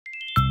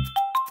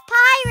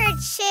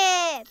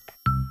ship!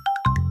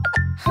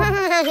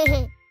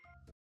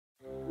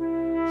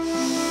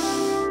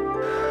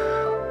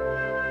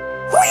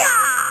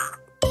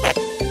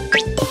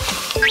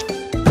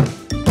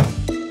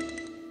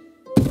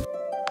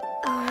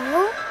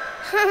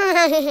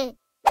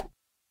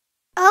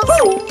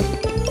 Oh.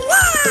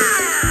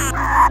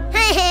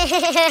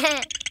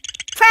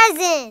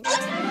 Present!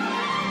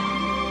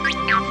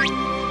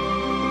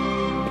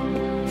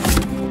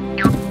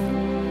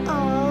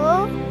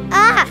 Oh.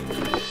 Ah!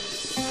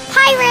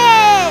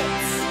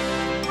 Pirates!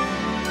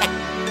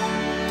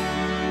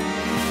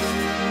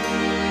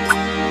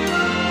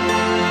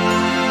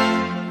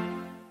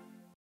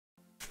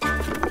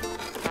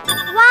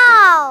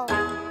 Wow!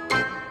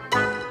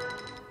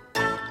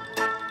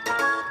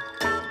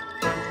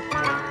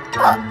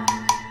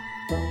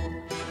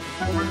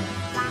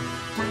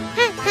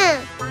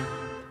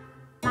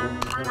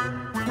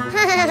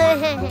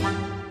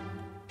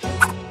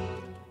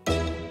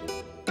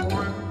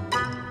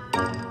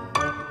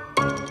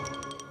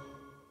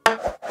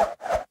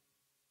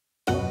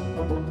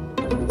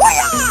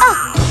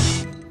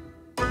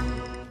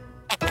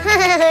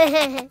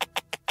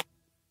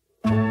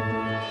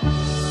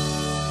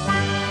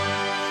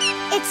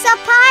 It's a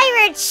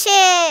pirate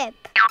ship!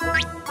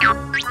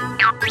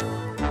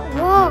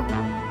 Whoa!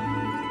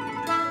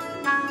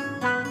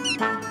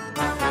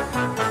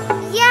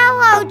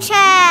 Yellow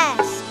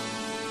chest!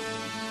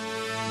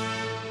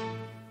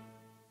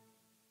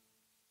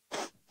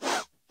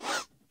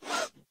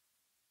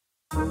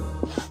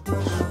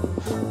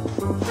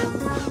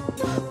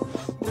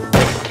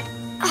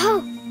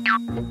 Oh!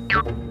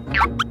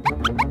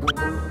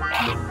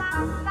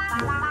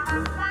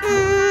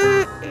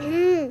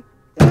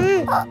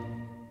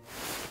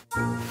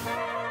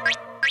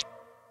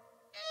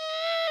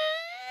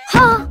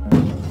 Huh?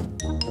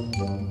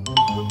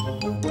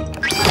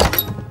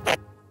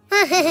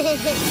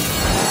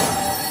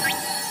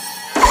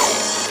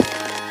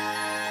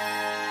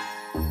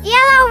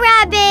 Yellow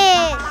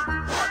rabbit!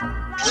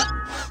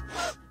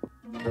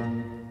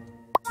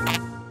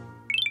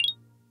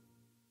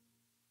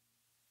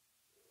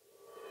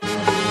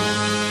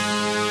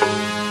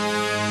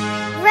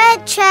 Red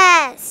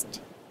chest!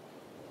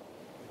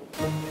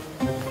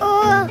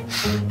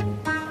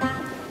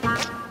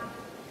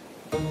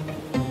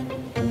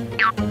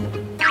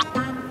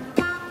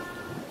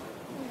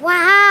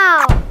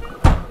 Wow!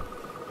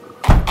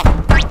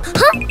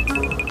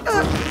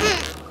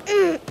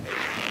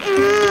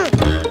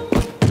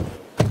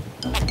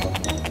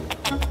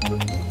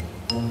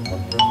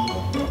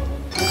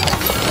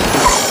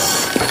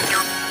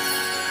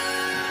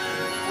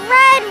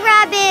 Red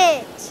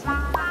rabbit!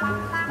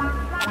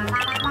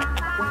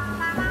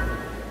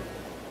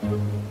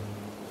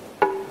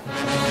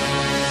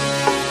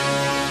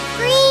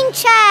 Green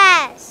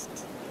chest!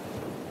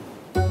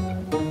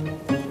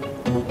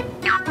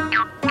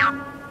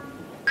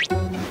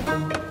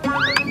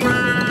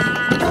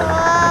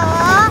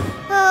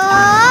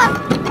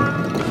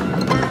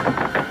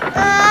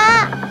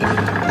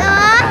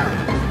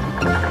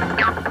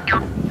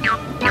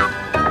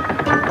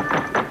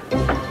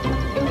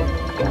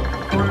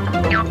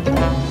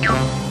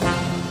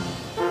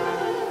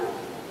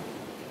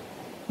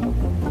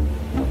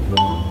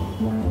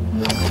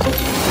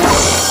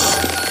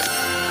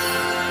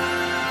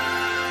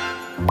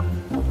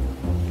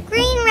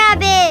 Green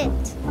rabbit!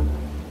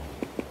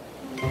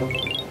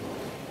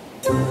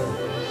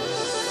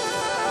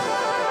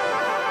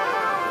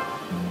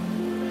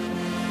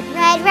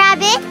 Red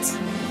rabbit,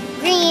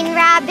 green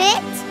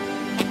rabbit,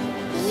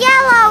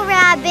 yellow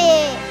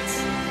rabbit.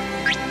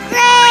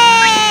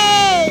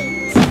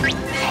 Great!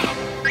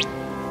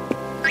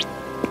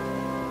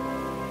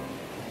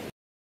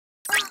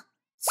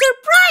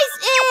 Surprise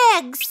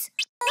eggs!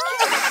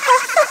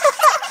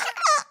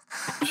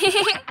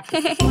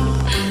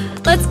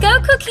 Let's go,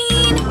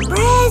 Cuquín!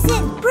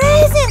 Present!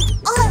 Present!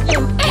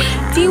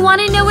 Do you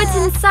want to know what's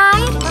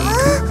inside?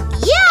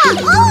 Yeah!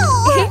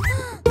 Oh!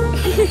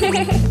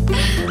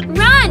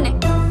 Run!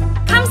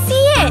 Come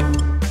see it!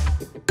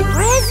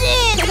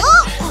 Present!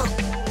 Oh!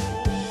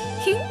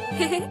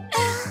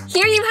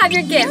 Here you have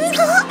your gift.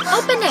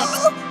 Open it.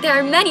 There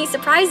are many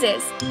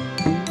surprises.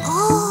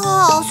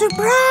 Oh,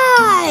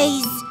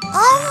 surprise!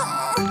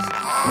 Oh!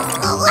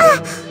 Oh!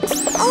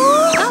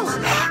 Oh.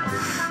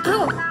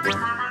 Oh.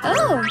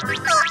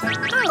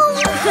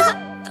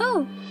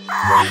 Oh.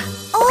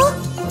 Oh!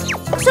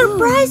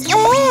 Surprise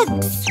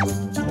eggs!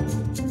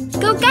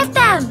 Go get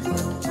them!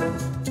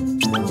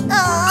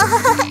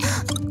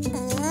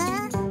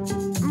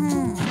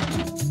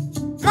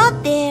 Not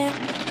there.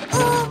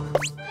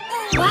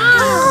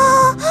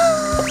 Wow!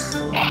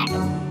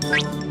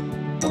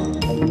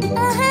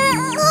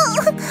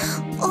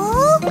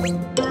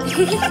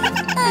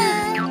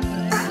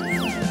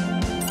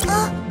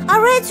 A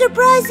red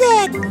surprise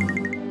egg!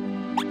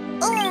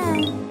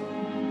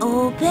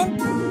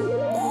 Open,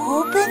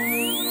 open,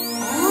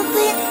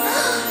 open.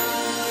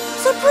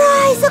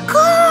 Surprise, a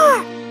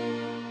car!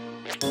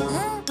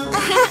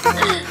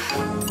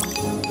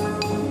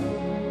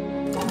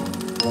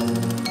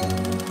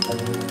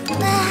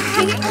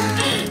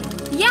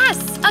 Yes,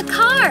 a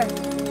car.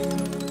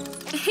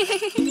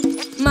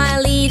 My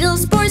little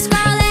sports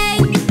car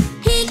Ole,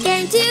 he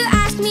came to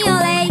ask me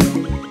Ole,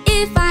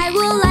 if I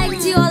would like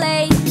to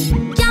Ole,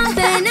 jump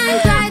in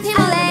and drive him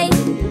Ole.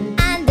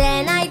 And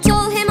then I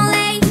told him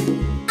Ole,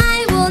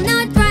 I will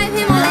not drive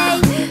him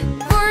Ole,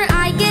 for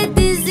I get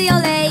dizzy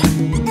Ole.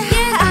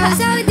 Yes, I'm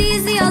so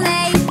dizzy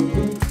Ole.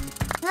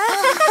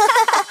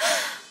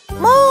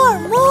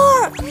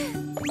 More!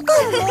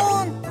 Come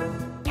on!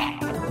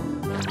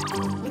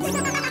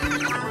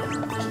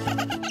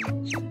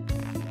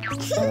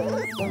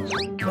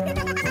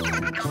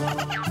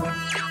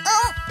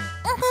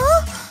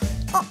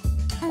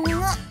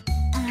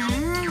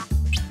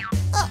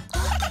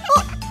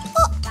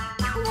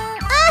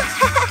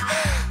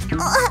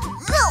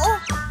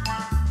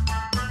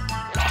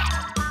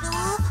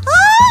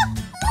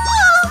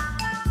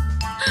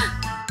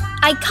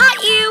 I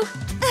caught you.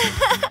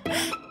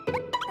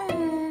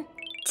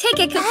 Take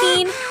it,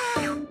 Cuquín.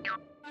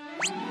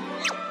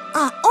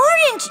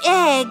 Orange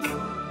egg.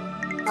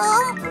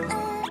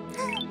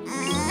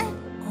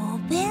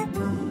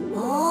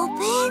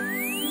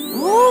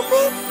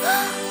 Open.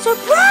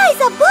 Surprise!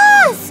 A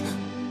bus!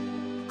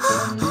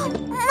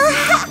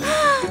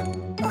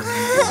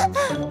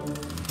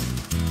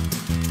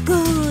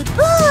 Good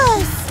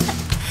bus!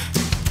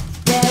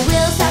 The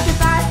wheels of the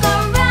bus go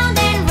round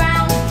and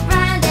round,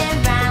 round and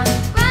round,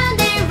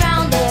 round and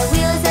round. The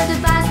wheels of the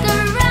bus go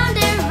round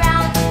and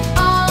round,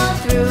 all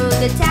through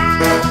the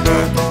town.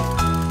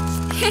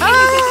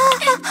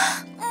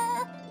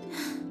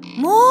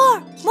 More!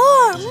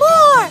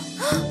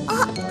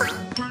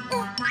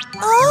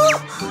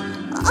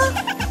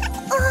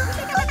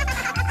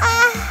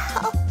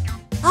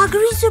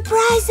 Hungry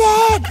surprise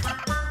egg!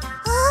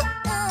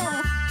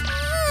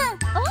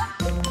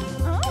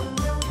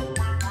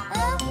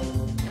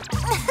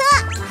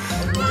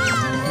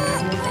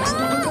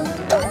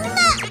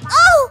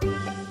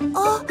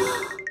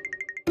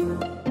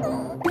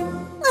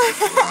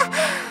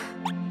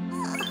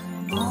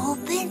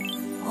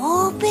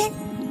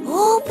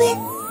 Open!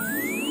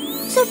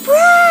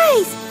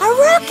 Surprise! A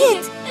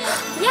rocket!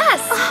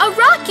 Yes, a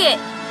rocket.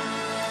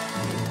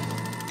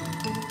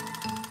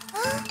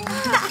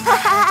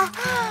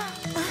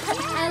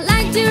 I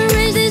like to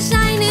raise the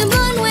shiny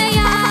moon way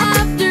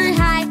up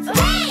high.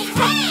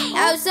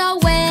 Oh, so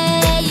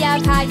way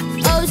up high.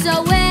 Oh,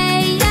 so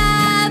way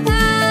up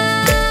high.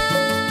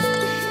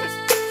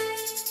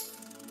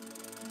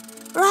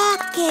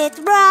 Rocket!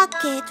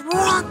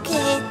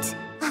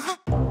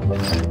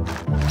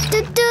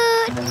 Toot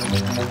toot.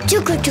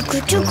 Chuku chuku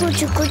chuku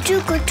chuku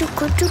chuku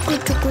chuku chuku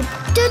chuku.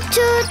 Toot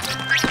toot.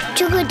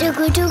 Chuku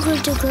chuku chuku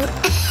chuku.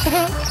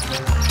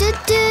 Toot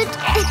toot.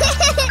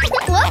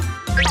 What?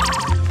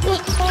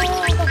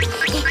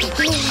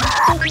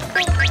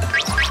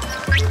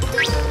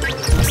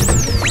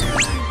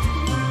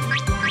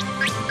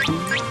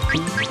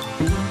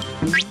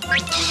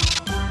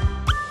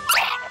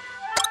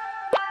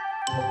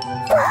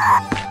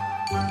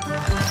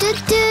 Toot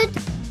toot.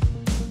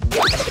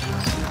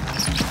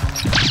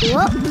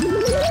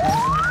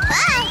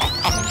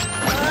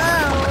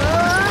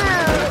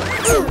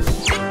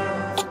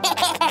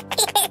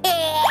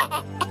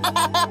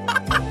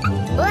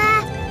 What?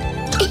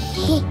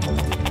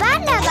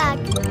 Panda bag.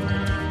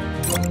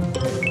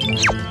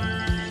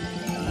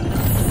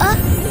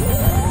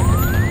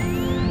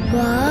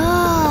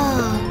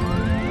 Wow.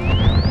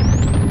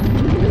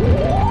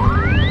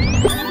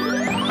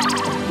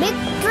 Big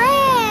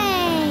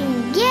brain.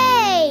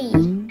 Yay.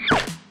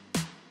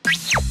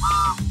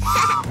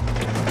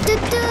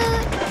 Toot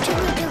toot.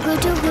 Chuku chuku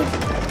chuku.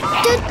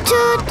 Toot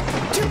toot.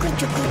 Chuku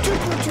chuku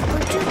chuku chuku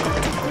chuku.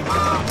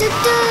 Toot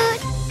toot.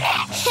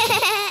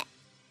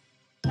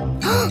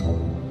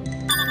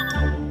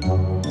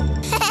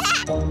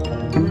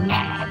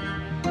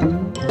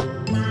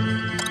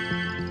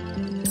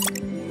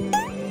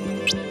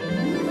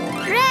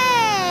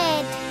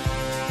 Red.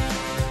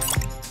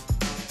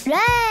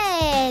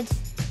 Red.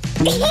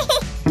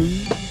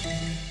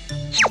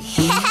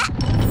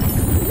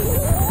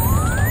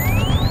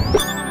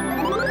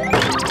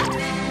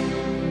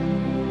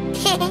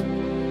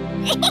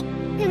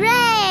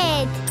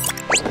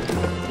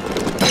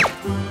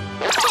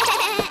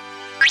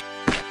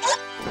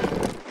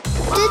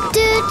 Toot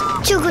toot.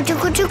 Chuku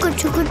chuku chuku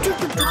chuku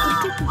chuku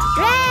chuku.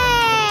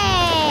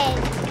 Red.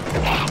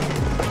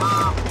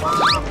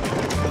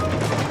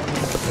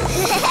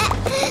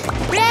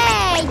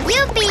 Red.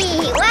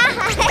 Yippee. Wow.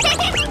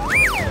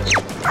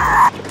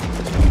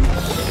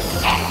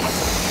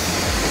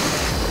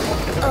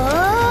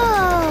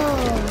 Oh.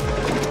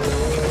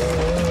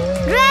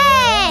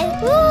 Red.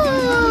 Woo.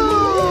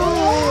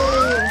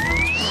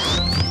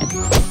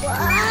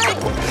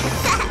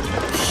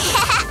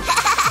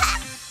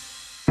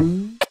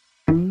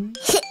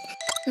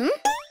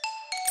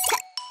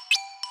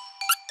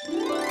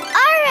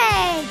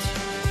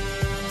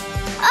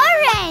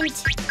 Orange.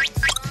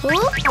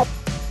 Ooh.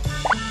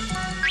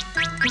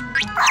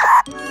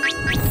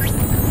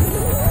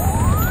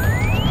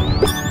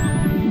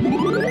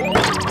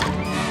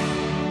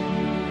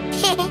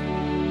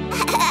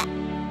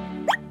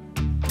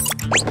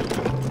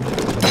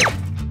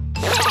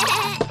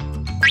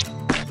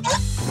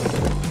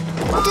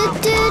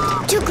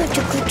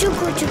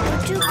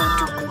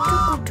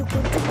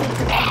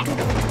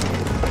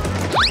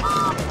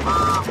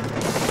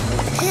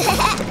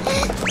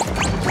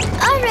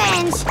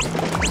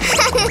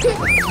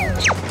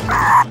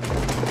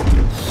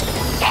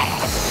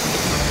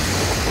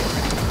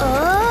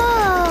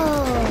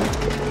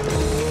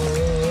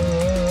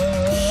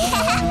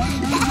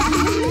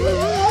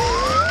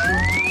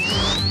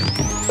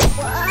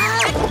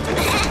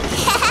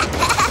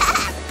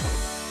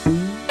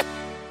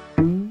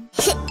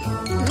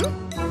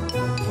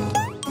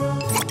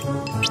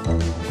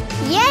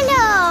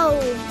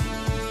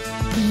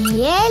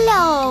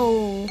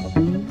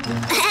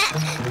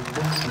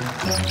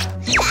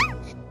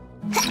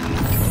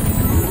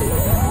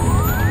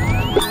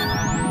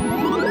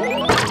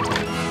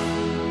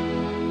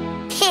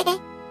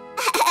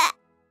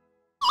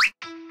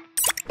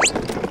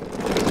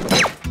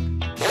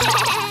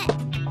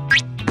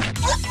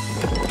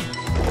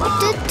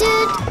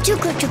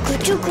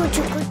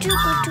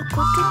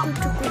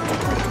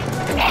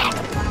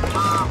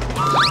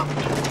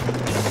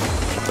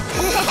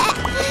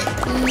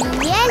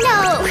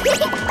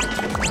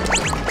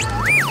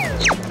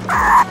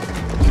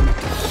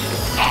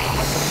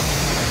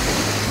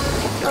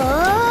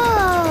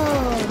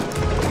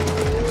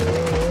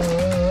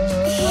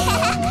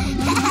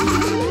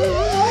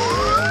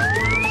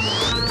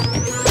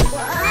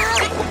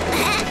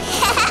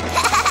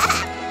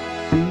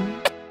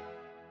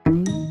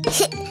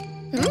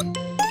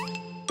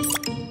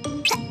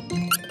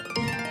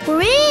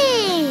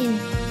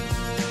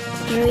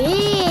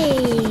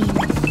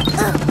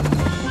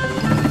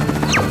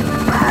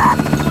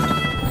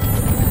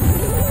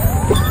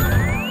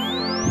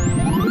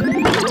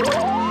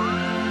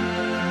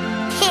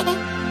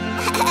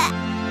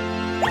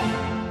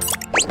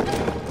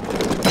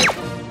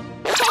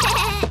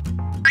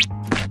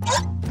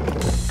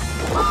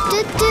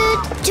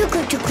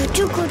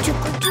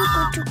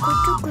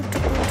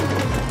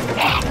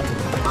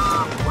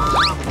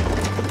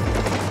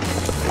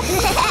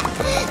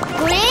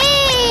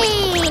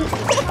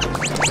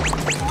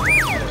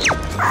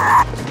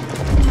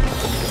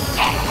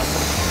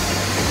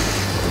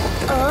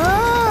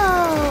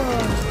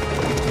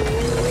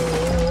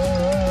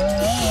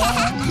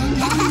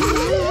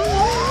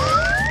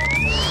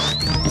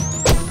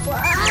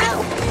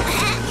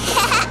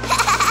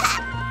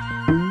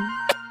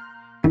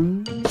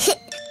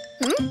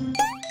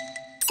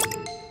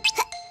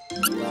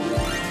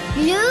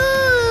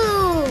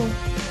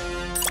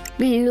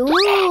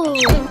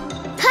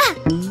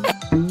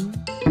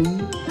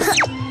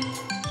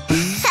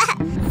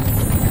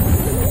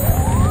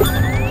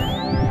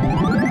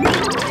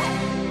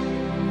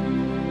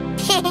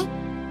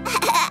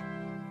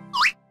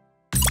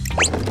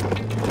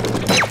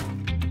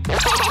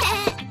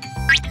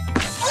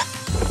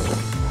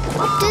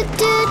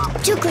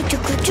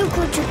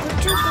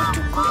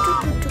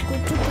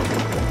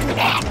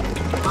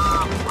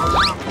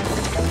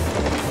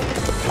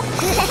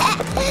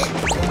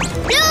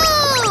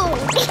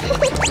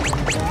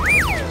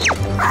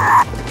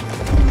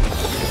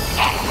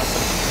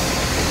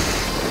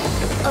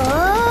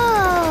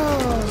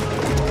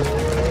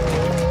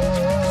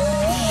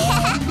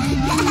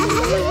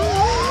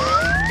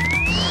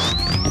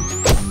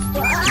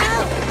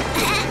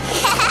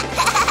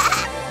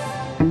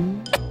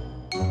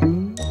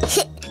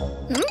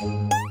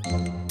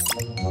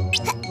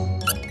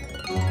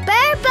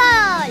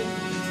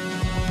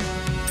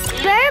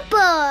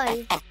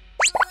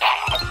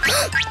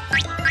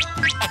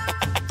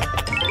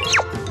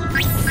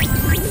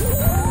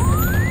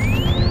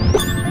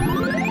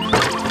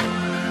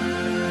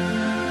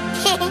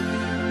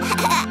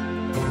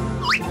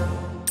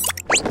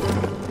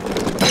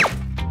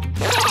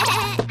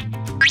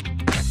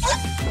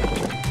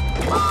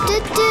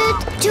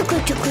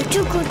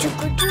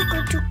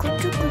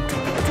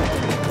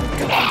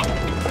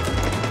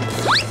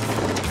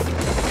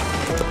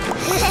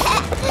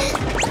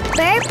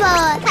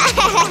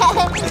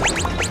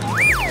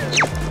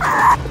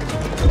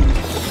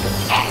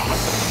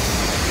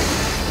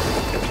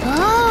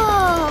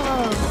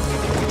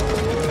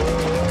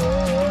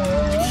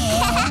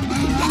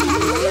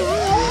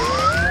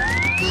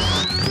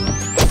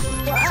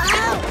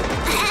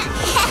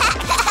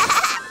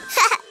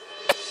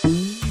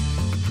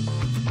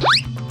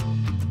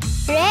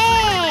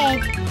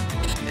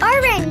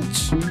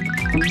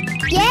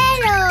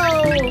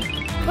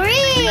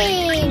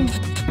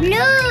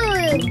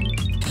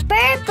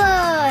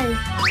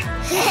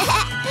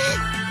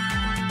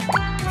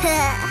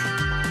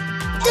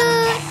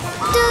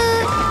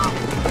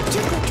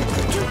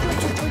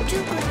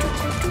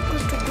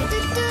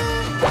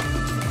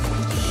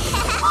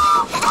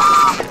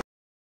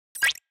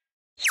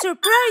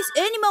 Surprise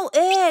animal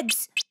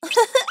eggs!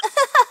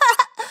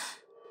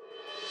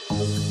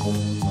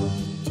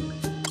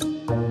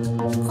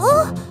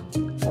 Oh.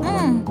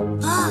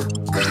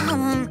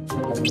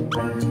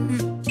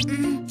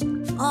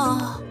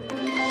 Oh.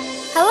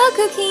 Hello,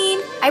 Cuquin.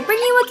 I bring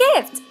you a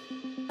gift.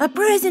 A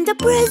present, a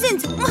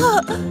present!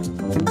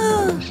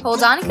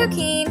 Hold on,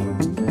 Cuquin.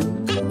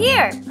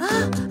 Here.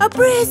 A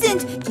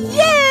present!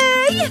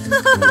 Yay!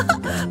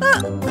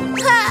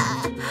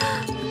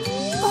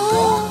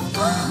 Oh?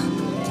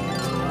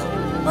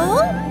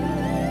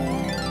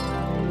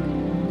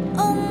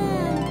 Oh?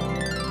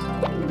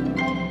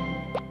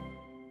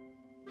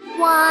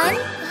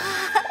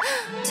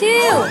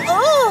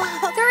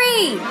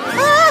 3.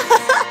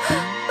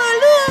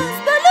 Balloons,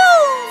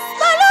 balloons,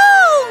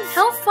 balloons!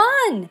 How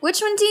fun!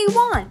 Which one do you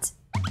want?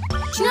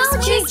 Choose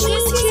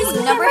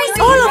number 3.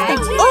 All of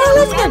them, all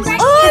of them,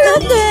 all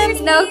of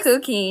them! No,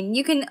 Cuquín.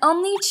 You can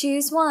only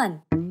choose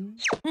one.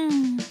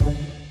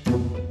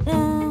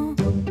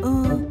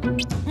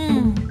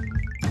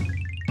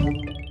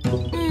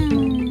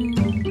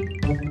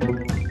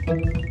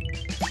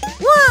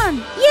 One,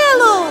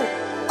 yellow!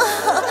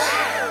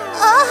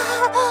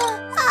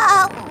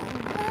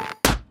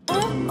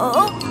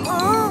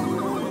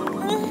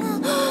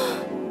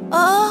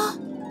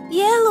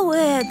 Yellow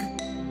egg.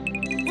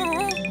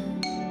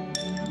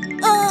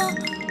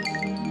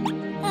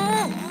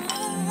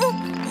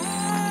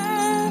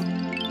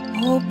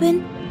 Open,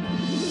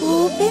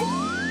 open,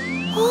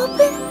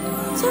 open.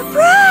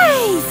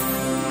 Surprise!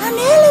 An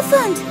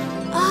elephant!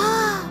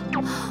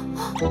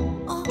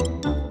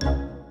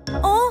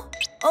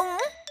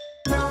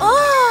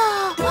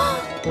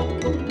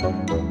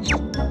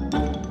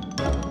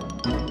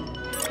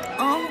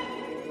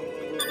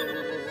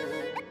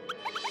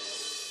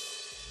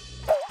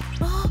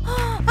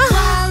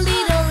 One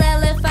little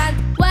elephant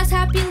was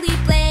happily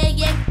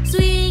playing,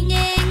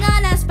 swinging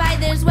on a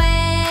spider's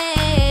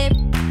web.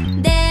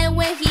 Then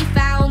when he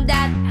found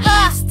that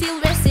he still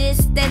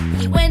resisted,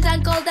 he went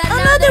and called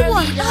another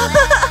one. little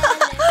elephant.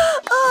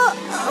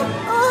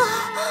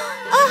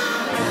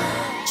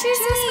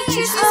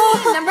 Choose me.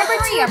 Number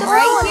 3. I'm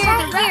right here.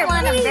 The red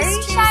one. I'm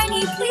very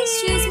shiny. Please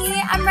choose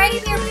me. I'm right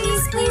here.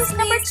 Please.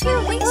 Number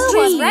 2. Please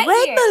choose right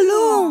red here.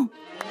 balloon.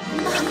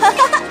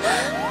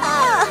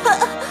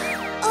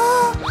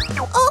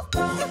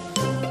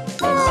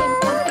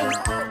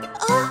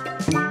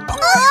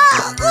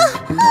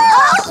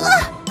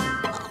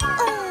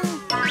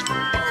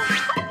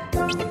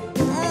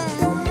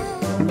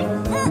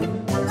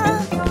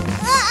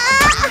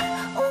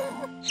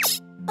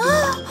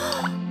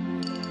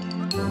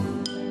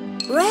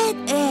 Red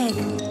egg.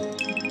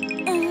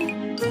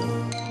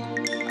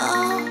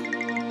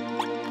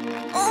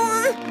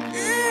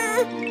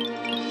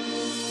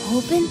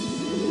 Open,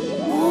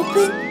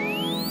 open,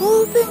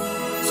 open.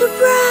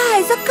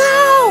 Surprise, a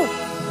cow.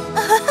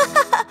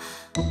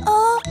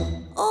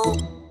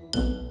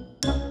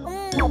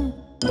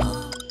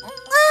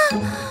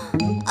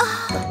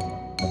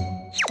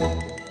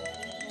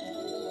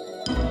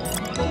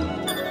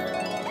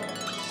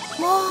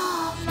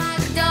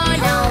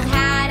 MacDonald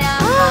had a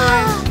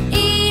farm,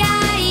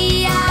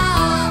 E-I-E-I-O.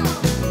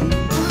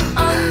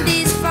 On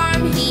this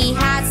farm he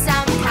had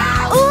some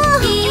cows,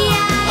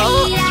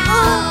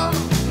 E-I-E-I-O.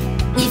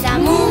 He's a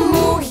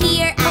moo-moo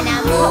here and a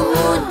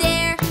moo-moo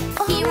there.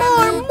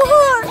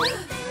 More.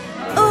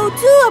 Oh,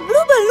 too, a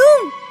blue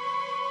balloon.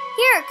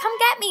 Here, come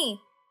get me.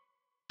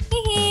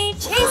 Hee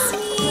chase me.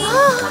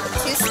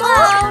 Too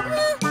slow.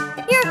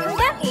 Here, come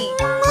get me.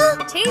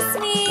 Chase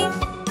me.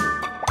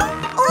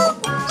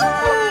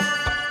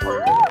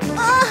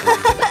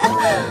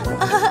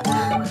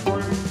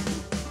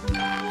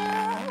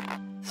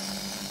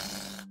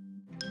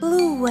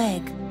 Blue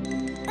egg.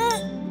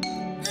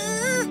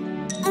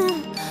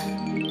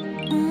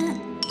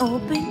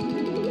 Open,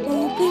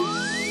 open,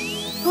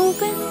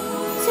 open.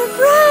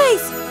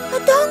 Surprise! A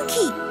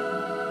donkey!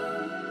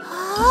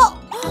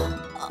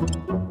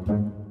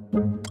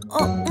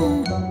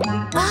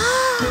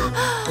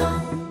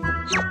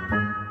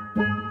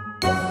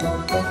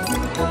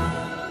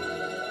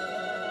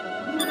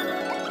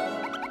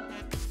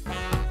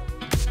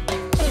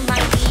 My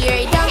dear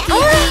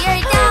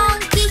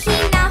donkey, he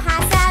now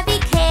has a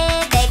big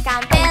head. They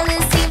can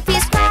balance if he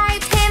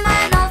stripes him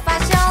an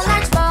old-fashioned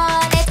large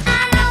bonnet.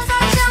 An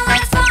old-fashioned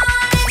large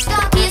bonnet, so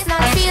he's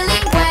not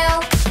feeling well.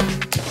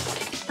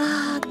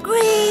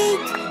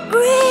 Great!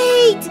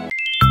 Great!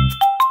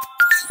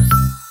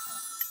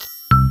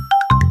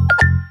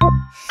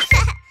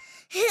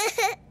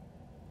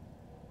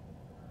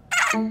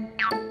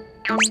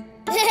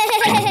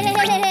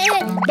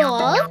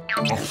 Ball.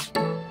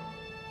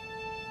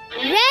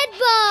 Red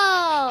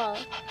ball.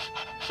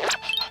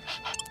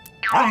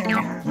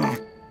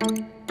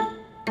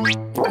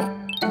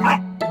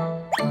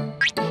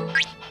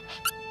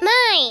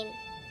 Mine.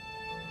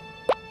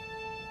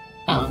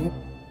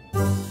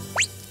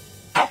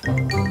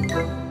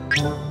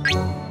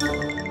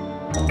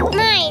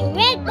 Mine.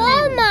 Red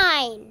ball,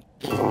 mine.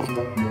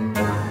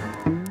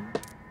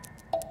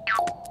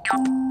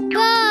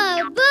 Ball,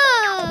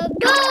 ball,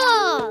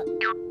 ball.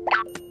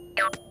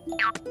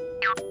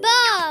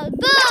 Ball,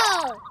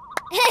 ball.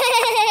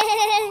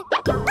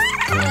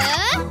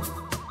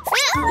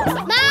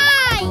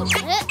 Mine.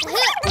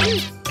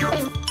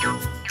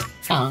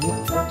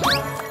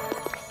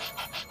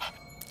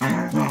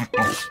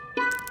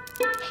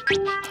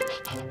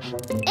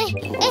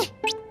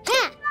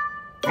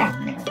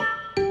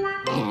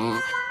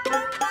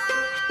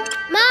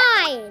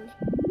 Mine.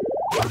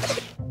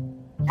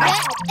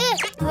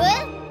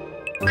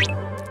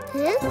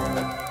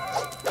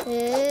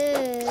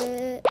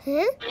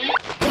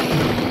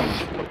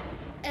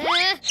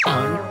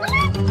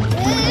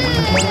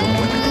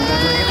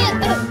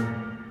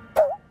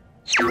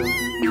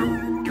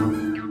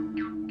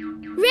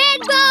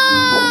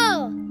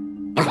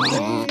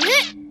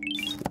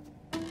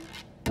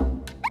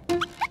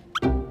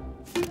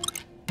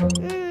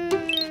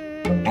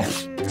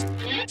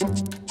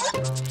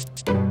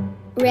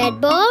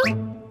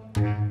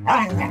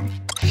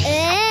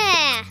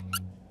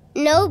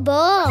 No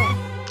ball.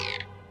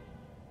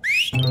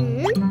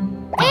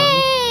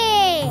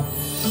 Hey!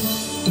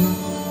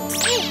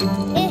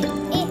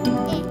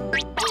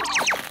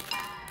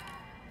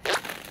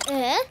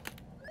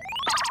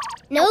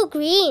 No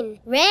green.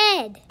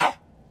 Red.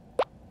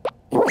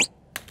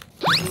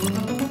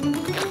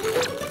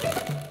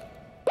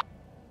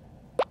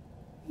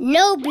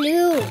 No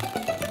blue.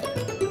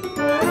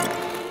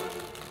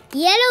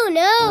 Yellow,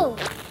 no.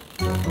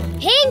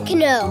 Pink,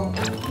 no.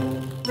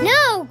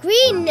 No,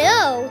 green,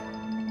 no.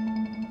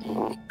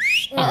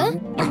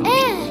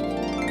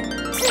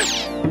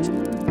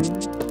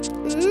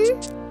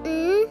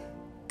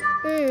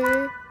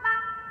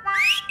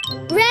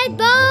 Red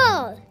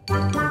ball.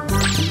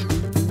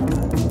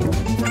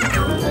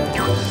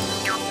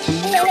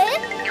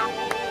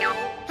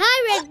 Hi,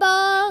 red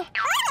ball.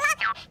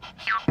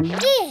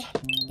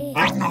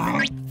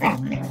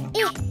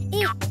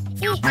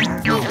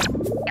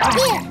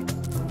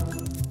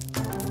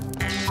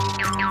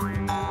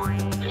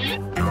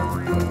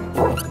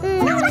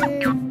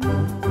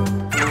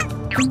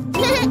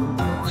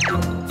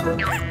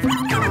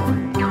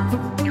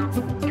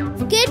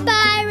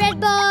 Goodbye, red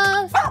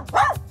ball.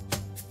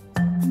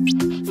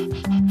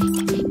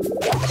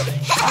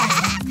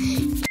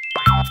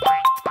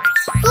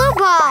 Blue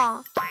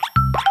ball.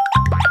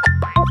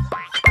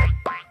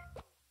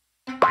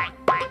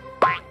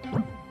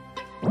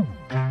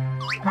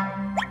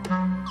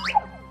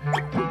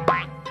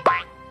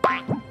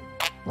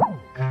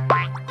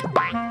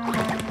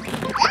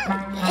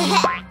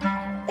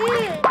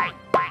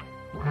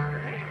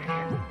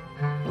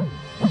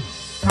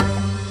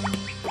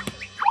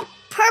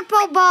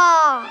 Purple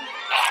ball.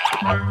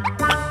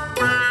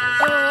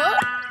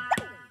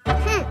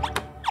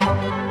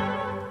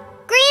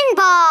 Green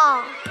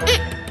ball.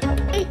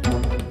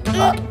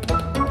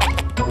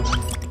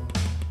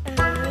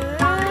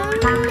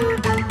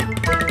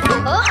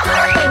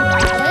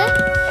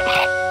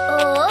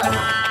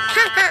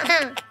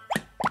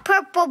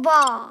 Purple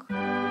ball.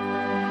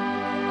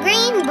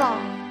 Green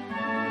ball.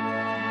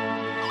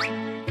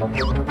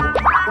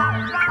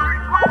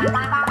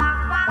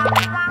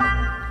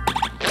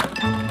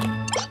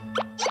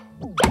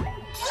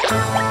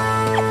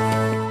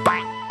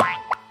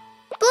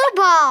 Blue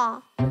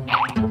ball.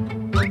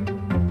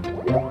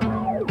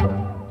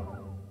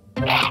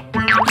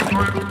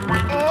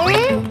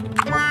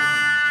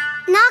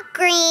 Not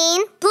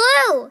green,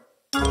 blue.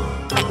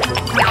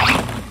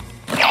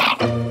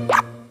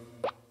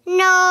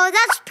 No,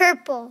 that's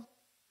purple.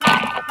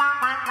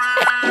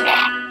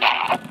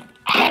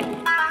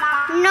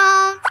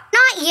 No,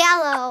 not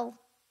yellow.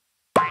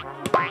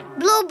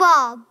 Blue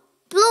ball.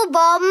 Blue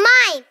ball,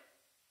 mine.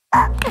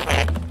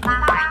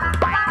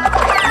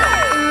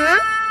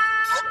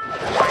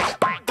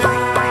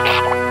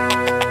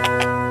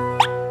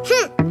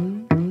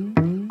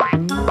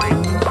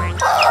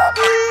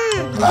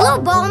 Blue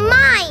ball,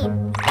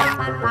 mine.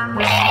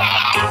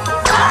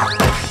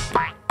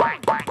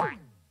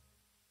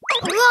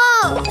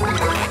 Whoa!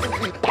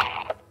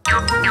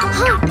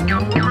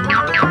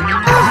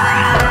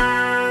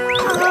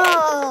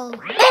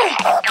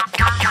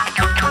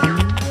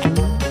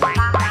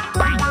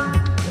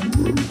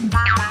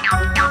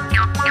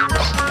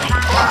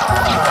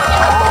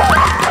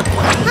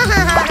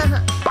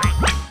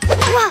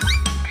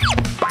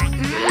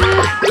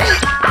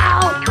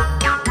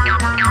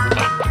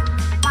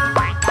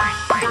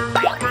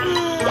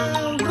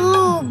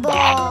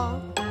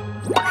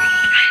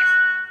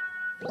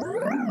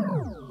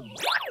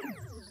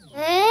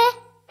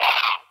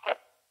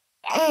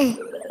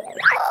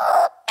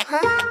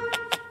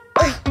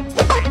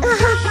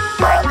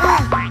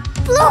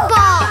 Blue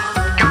ball.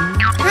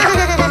 Blue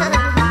ball.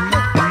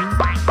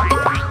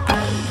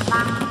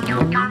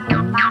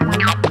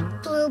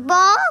 Blue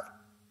ball.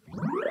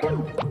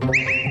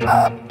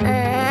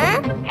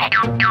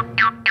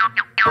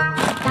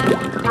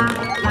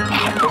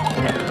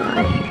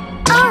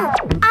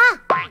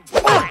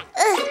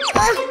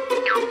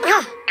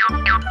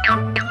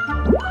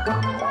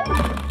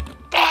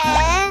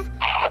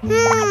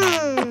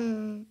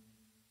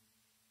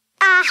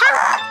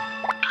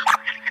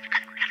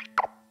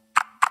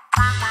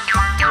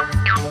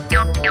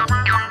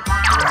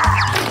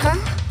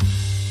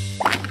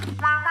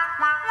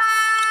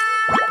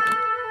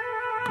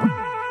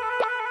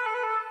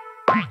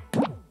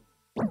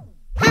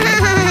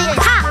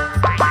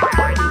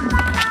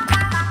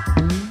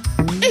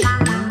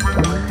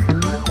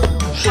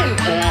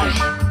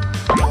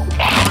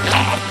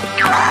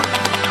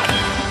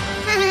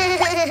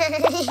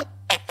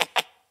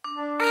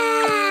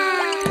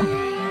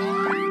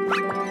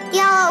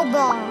 Yellow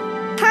ball,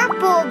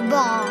 purple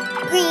ball,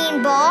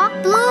 green ball,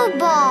 blue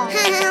ball.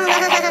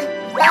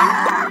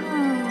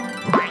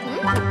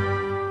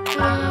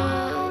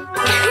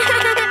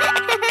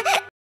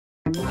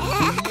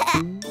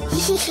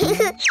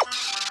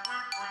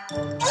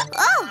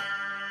 Oh.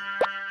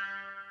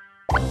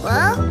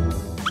 Well.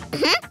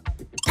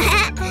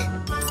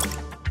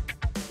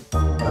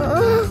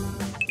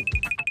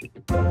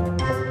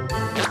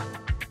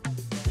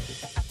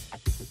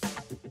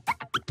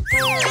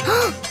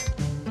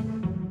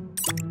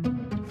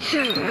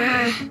 Oh!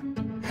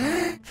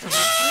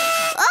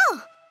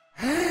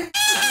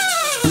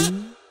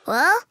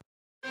 Well?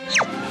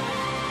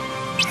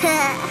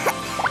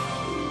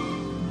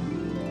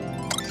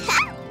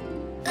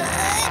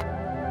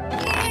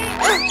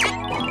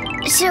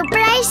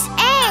 Surprise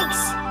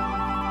eggs!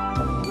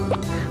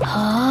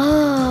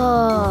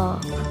 Oh!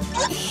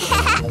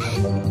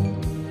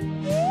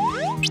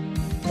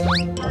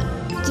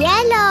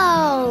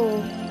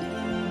 Yellow!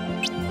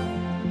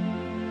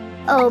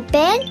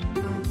 Open.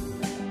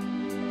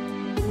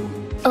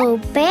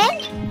 Open.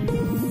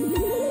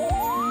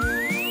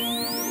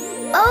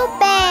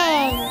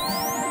 Open.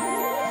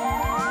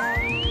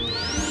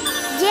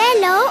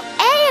 Yellow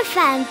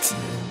elephant.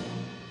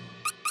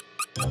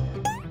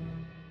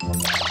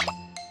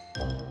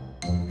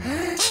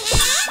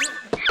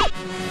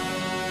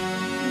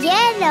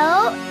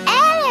 Yellow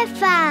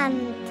elephant.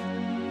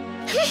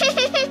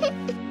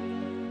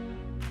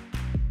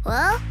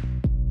 Well?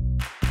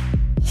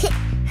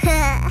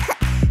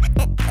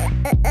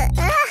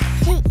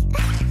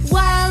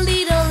 One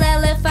little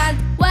elephant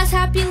was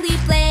happily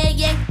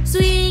playing,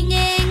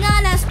 swinging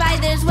on a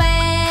spider's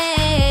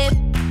web.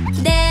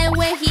 Then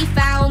when he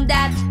found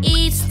that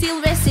it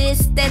still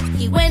resisted,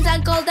 he went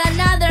and called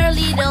another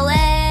little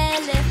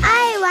elephant.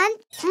 I want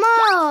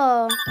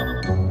more.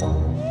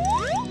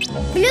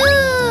 Blue.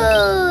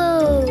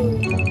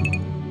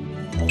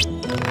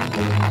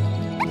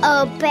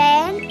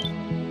 Open.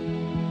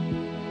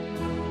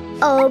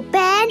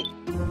 Open.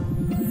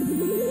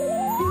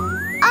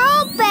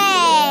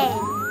 Open.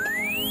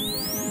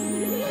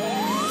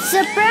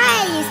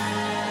 Surprise!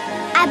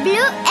 A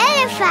blue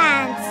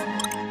elephant.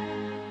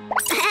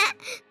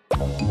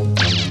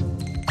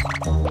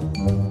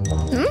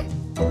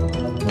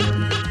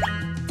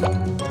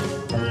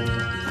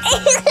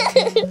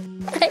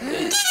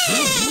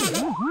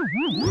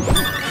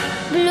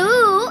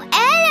 Blue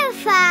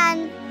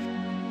elephant.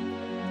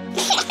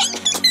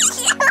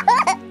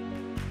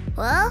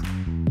 Well?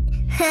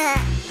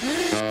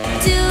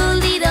 Two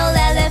little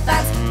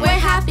elephants were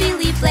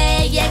happily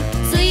playing,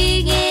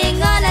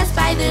 swinging on a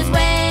spider's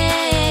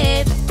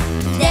web.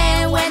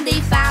 Then when they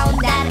found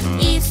that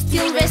it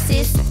still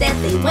resisted,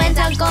 they went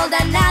and called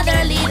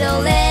another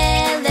little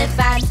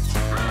elephant.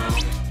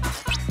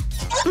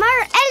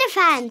 More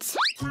elephants.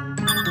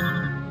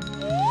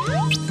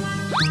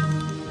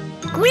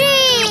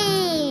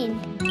 Green.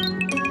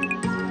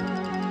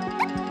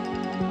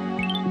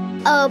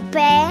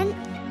 Open.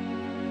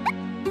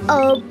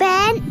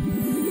 Open.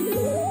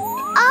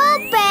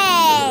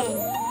 Open.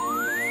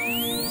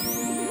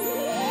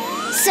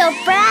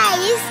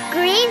 Surprise!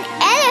 Green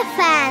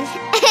elephant.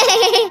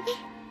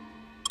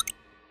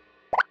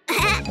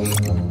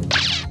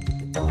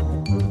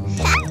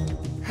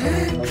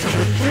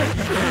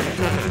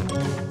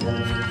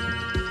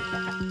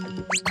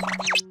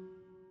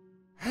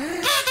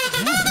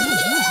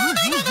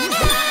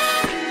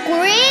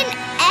 Green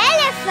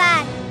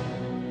elephant.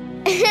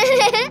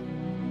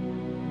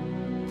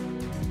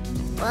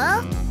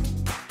 Well?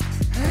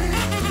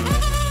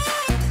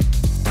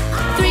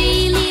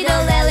 Three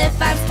little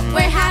elephants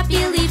were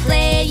happily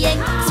playing,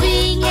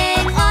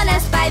 swinging on a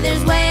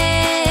spider's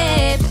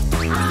web.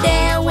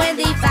 Then when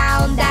they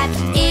found that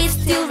it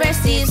still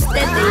resisted,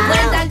 they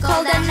went and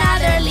called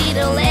another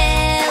little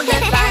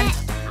elephant.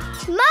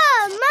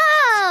 More.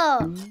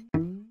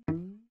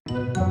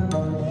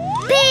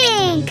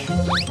 Pink.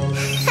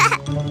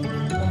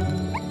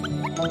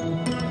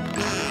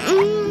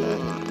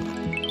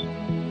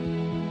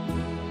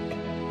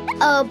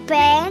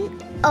 Open.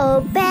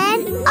 Open.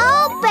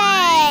 Open.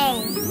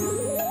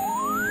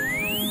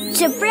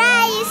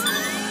 Surprise!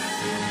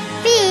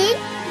 Pink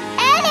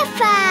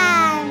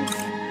elephant.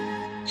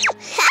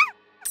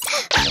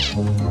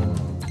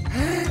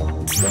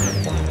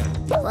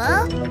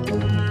 Well?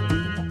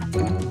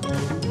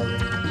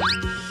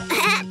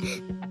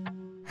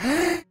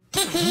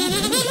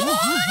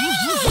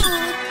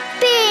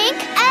 Pink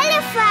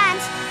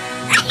elephant.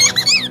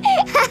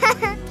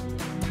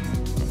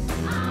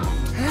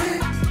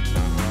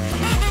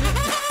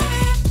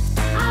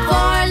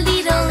 Four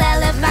little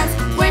elephants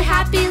were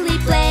happily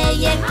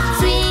playing,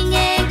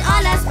 swinging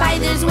on a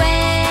spider's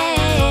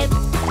web.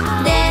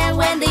 Then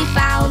when they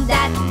found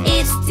that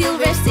it still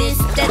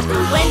resisted,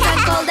 they went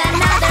and called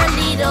another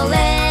little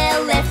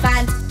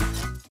elephant.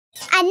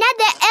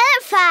 Another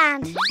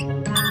elephant.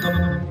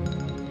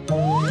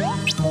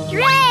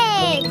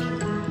 Red.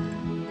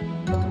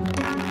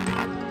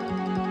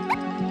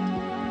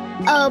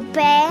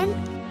 Open.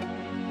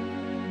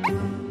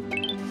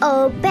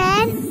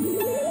 Open.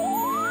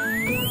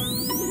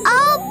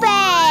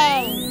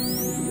 Open.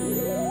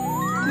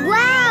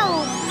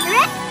 Wow!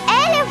 Red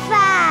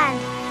elephant.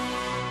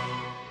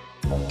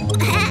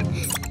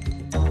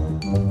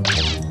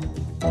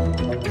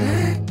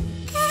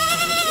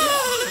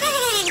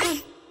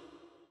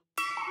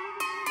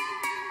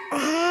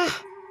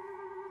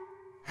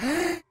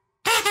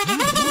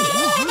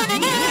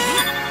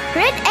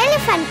 Red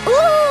elephant.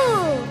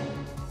 Ooh.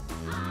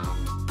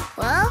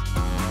 Well?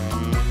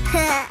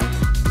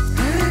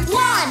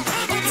 1,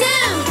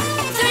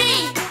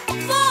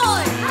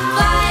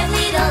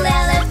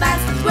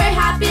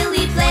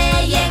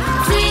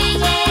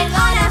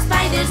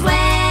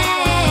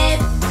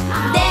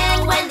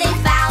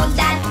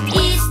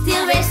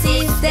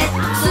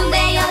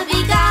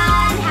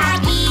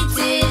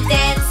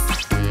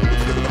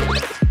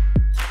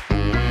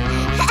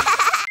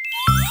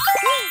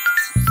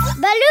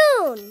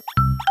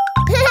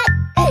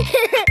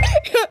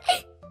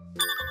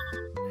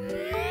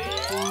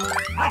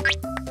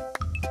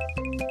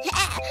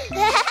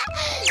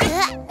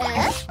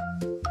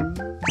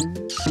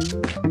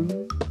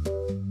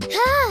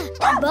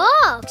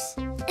 Box.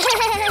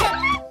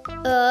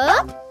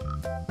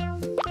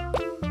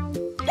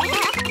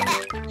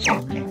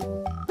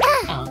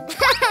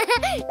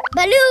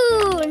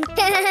 Balloon.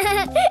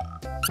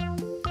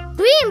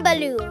 Green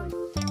balloon.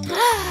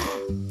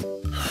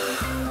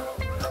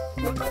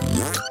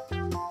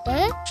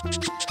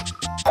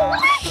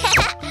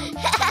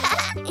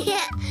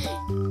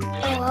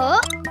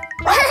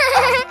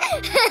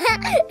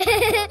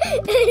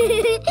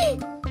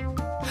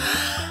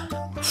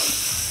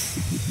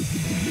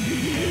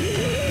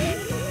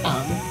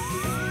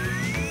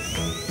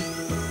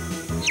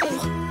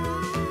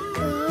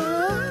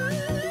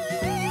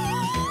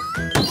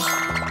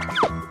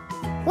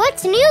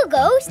 What's new,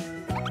 Ghost?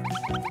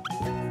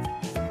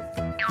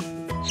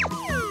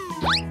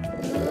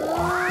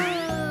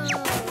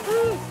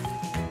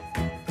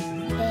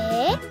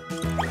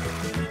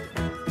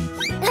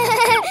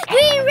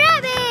 Green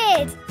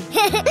rabbit!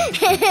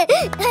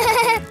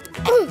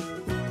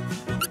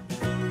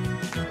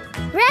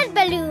 Red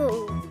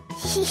balloon.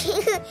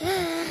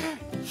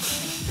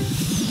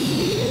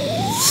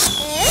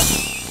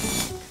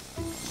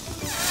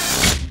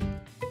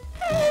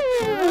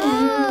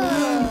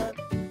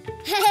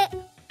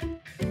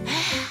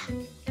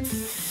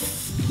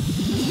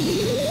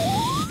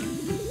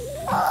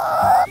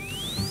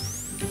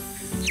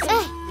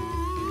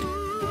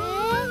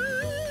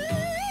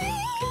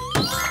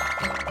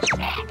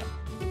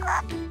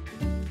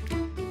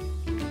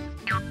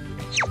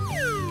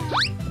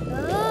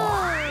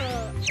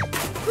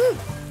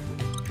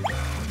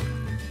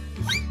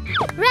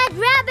 Red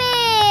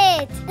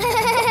rabbit!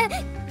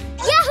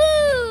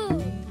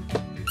 Yahoo!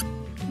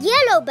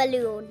 Yellow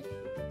balloon.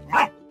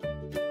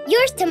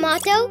 Yours,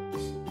 tomato.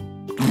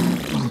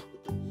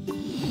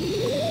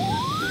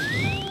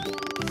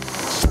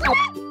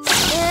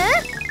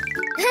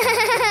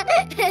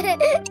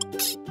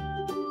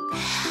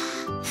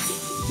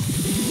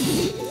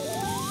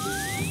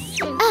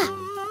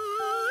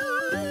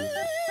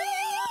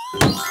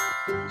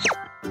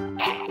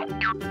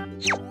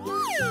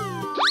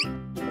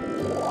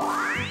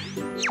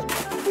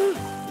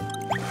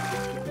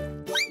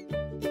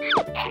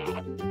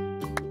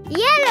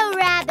 Yellow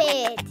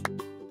rabbit.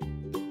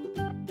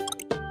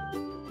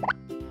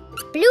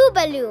 Blue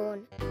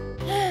balloon.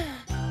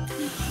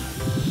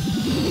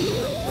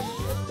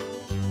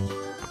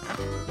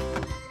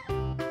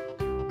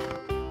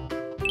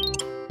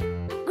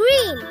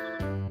 Green,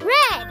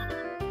 red,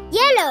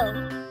 yellow.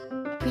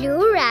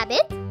 Blue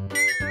rabbit.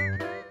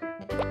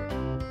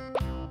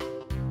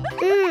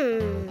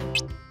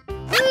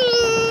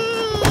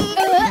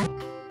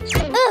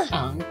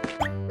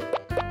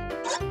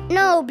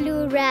 No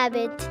blue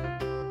rabbit.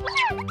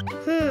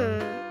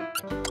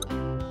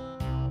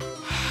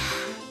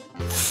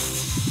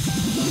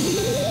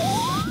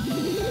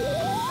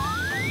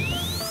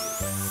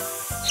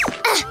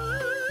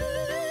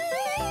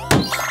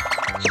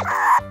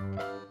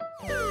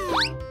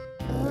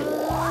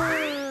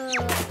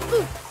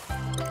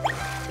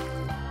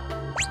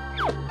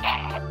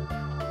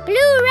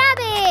 Blue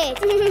rabbit.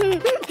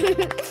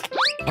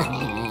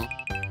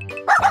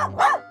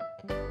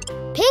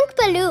 Pink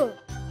balloon.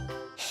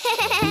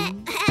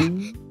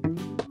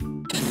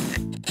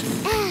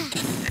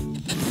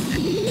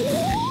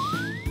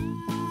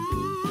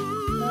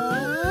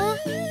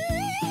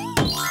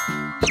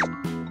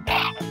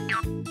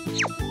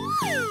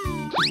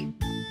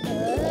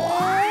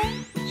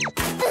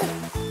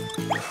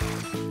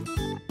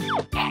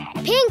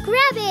 Pink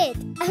rabbit.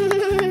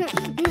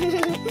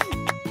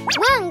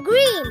 1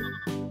 green,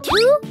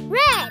 2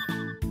 red,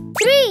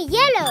 3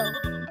 yellow,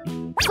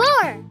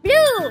 4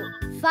 blue,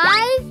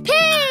 5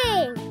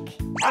 pink.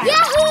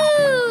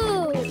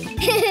 Yahoo!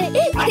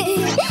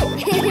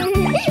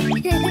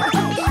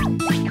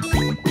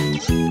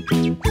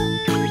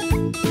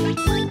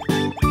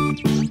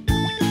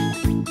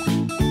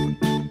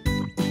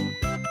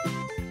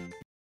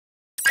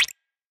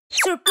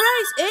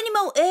 Surprise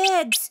animal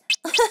eggs!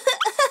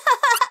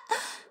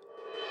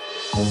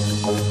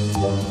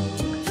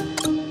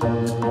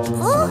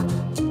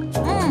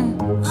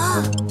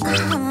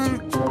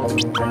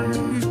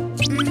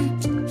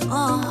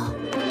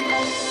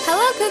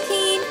 Hello,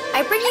 Cuquín.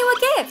 I bring you a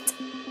gift.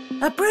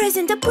 A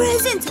present! A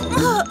present!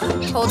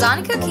 Hold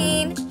on,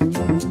 Cuquín.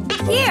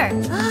 Here.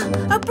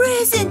 A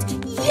present!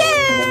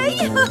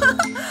 Yay!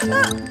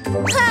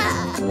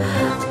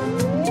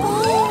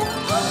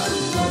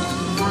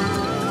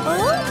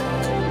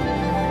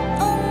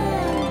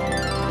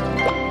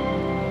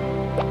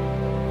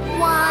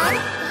 One,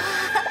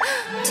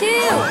 2,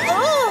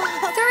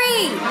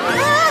 3.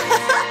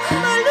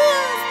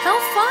 How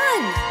fun!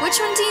 Which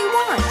one do you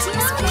want?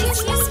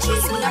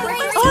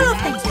 All of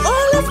them!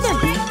 All of them!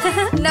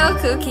 No,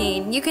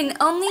 Cuquín. You can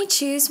only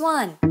choose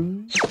one.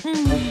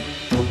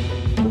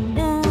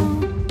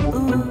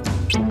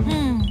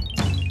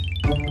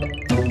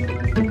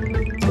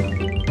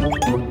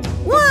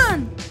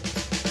 One!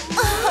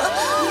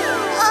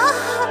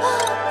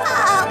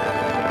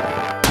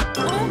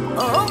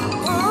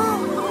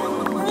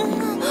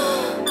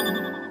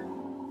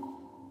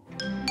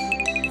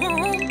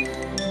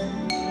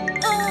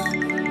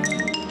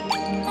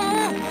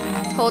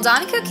 Hold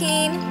on,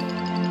 Cuquín.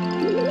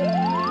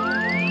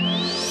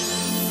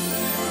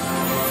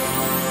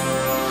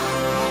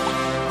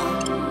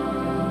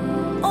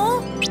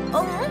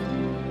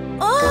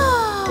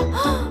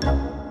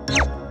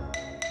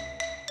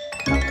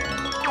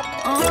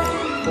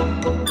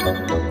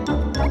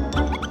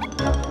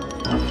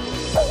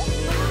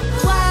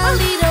 One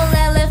little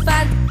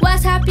elephant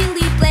was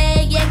happily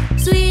playing,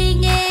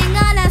 swinging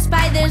on a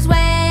spider's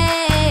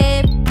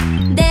web.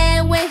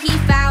 Then when he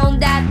found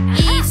that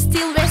it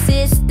still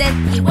resisted,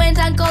 he went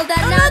and called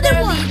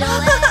another little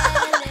elephant.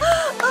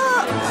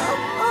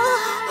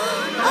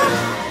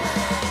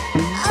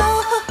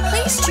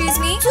 Please choose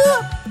me.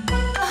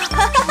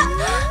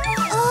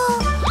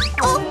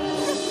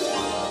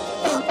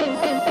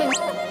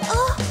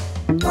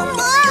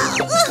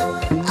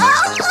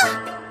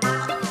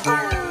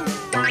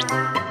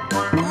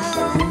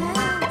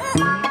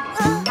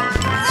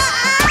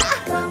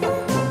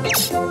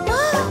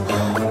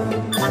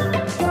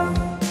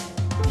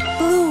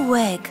 Blue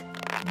wig.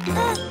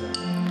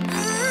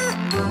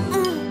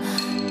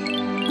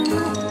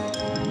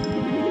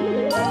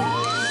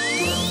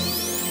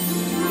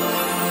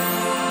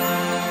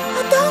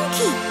 A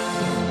donkey.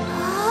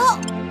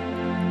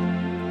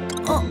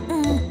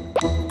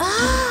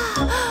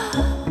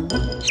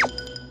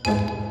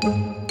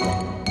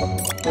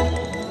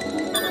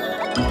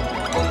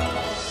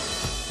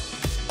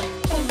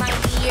 My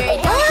dear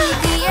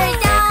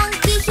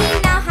donkey, he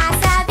now has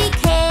a big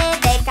head.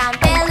 They can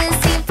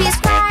balance if he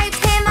stripes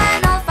him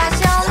an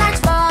old-fashioned large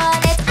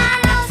bonnet. An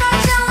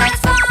old-fashioned large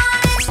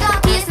bonnet,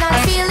 donkey's not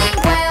feeling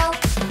well.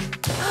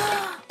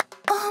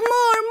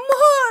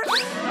 More.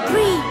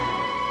 Three.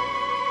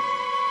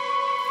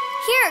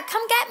 Here,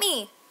 come get me.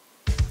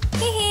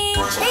 Hee hee,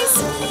 chase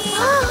me.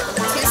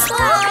 Too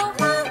slow.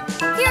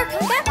 Here,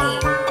 come get me.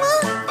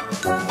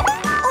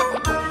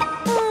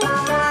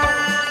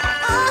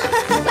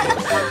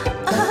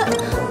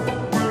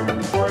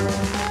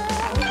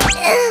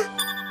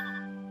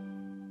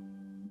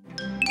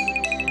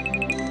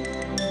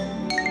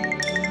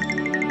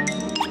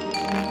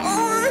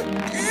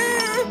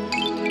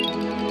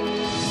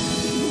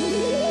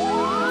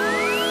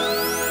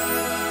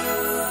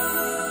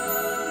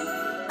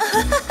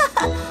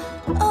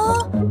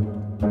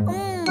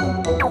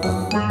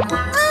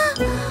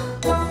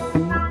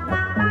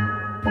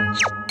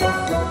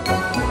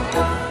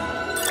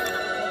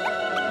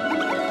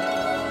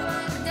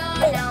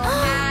 Don't know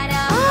how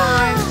to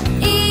farm.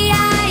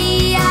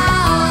 E-I-E-I-O.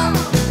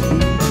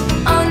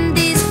 On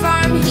this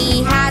farm he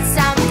has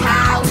some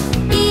cows.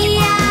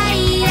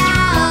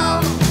 E-I-E-I-O.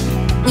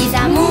 He's a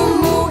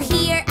moo-moo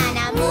here and a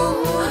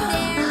moo-moo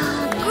there.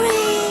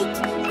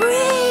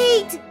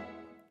 Great.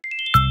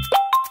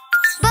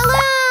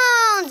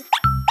 Balloons!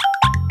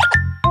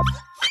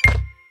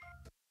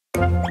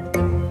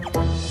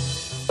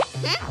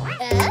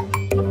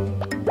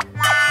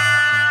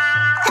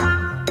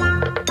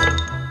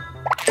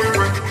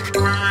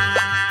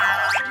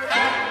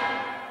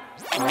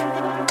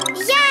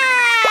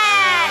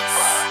 Yes!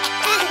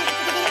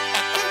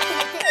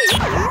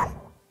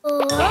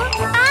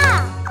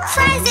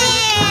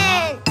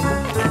 Present!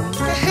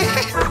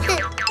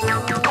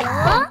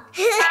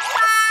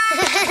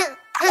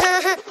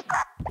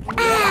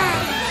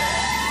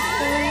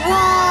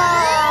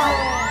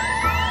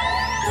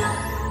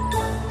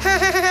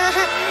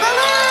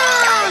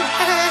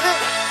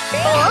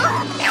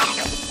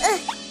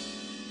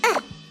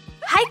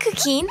 Hi,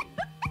 Cuquín.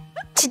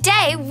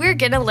 Today, we're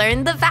gonna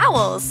learn the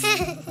vowels.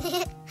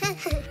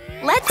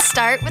 Let's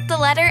start with the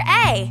letter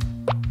A.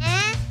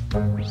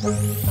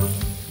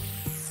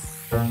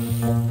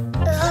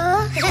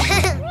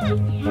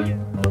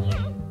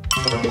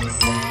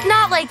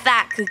 Not like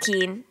that,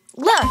 Cuquín.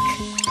 Look.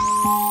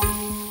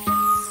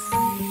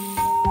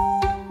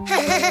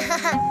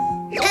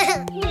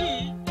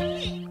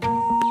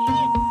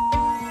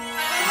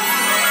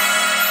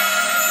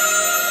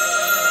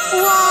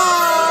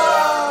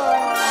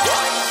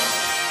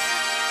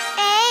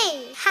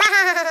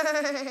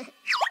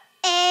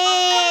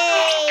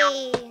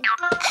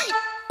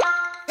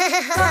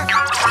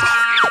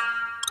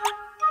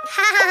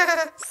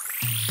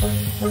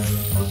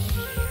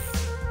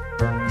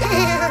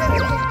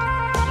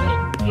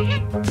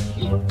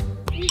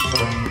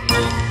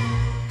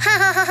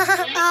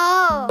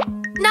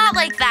 Not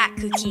like that,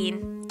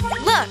 Cuquín.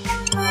 Look.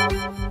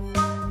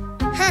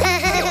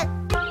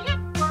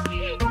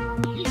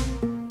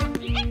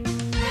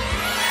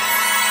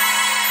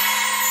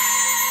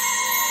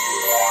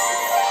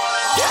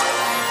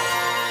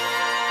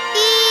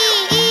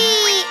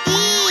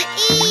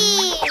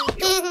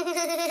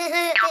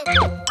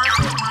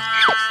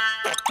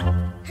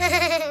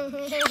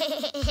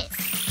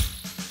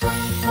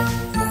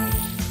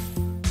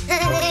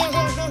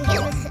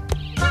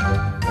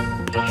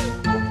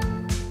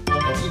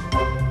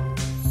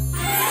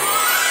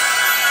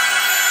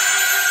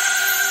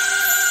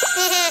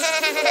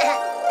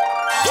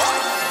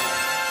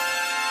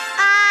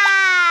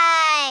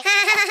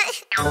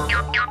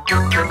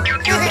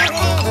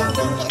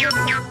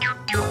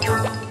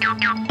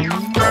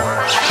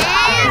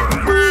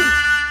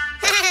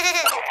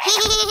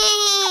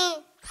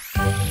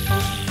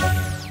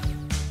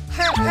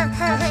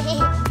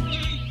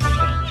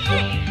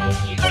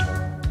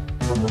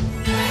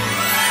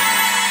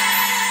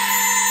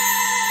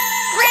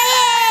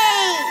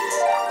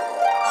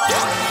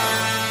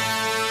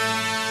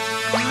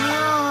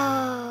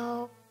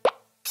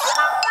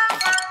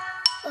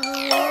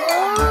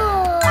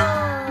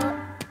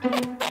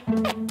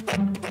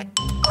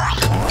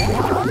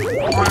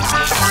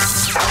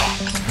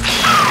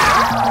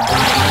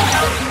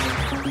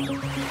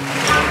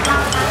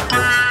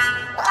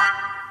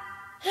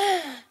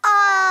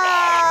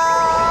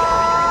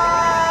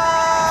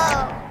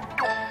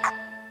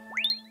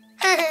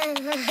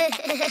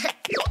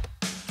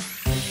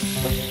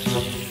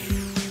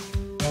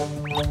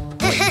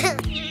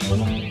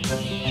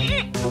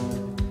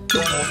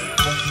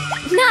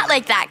 Not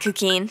like that,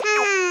 Cuquín.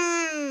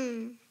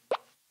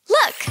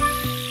 Look!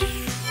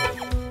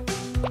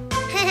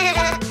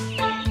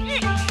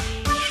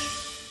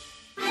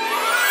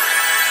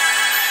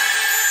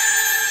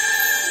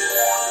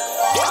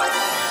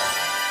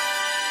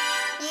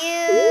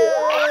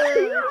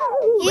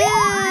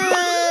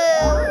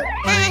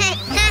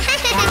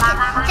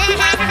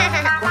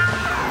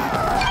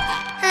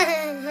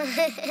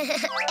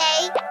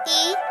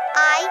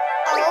 A-E-I-O-U.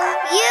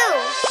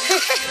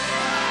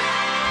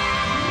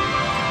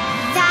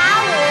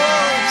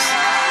 Vowels.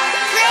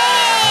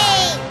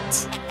 Great!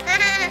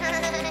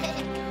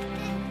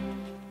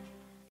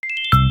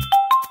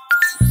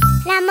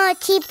 La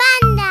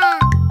mochipanda.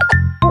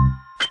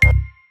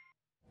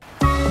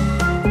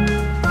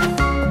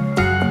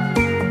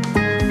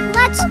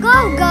 Let's go,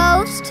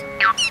 Ghost.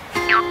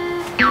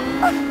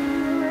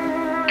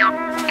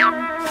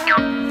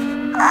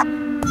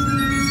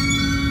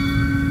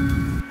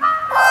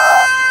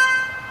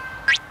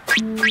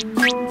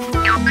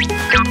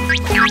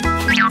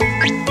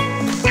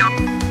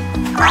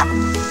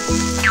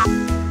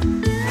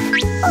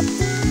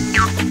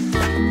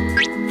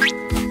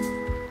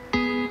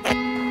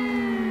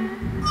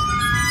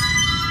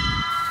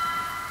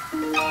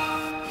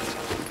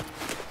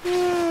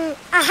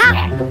 Aha!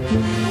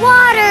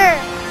 Water!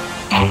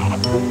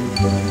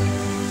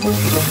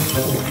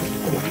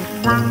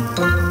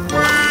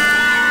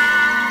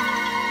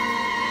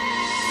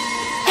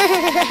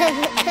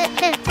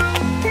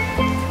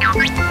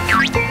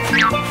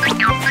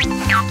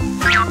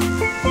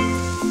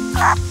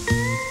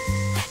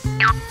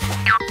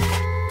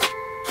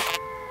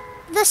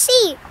 The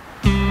sea.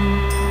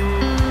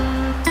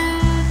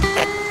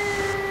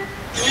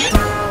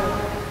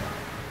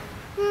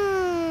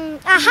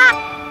 Aha!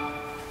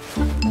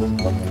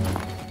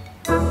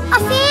 A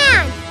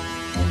fan!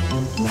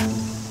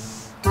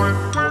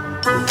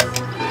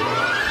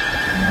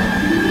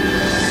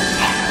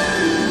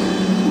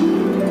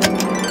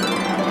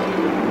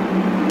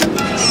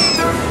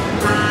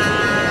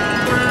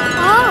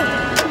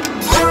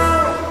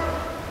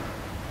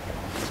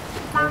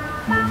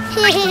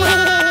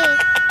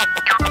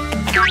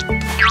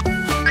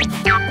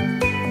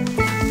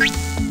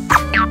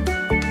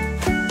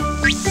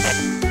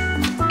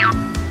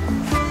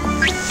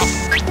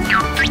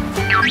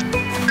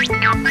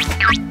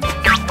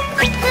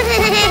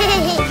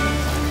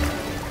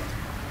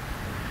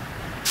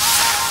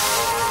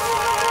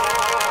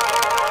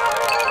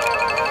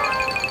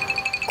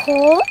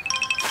 Cool.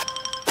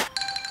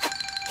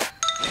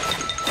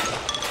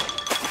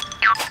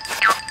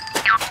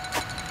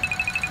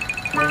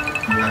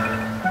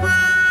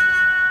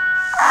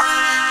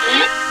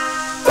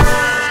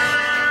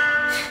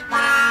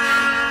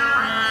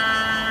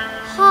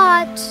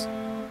 Hot.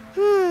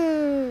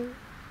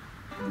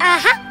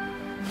 Aha.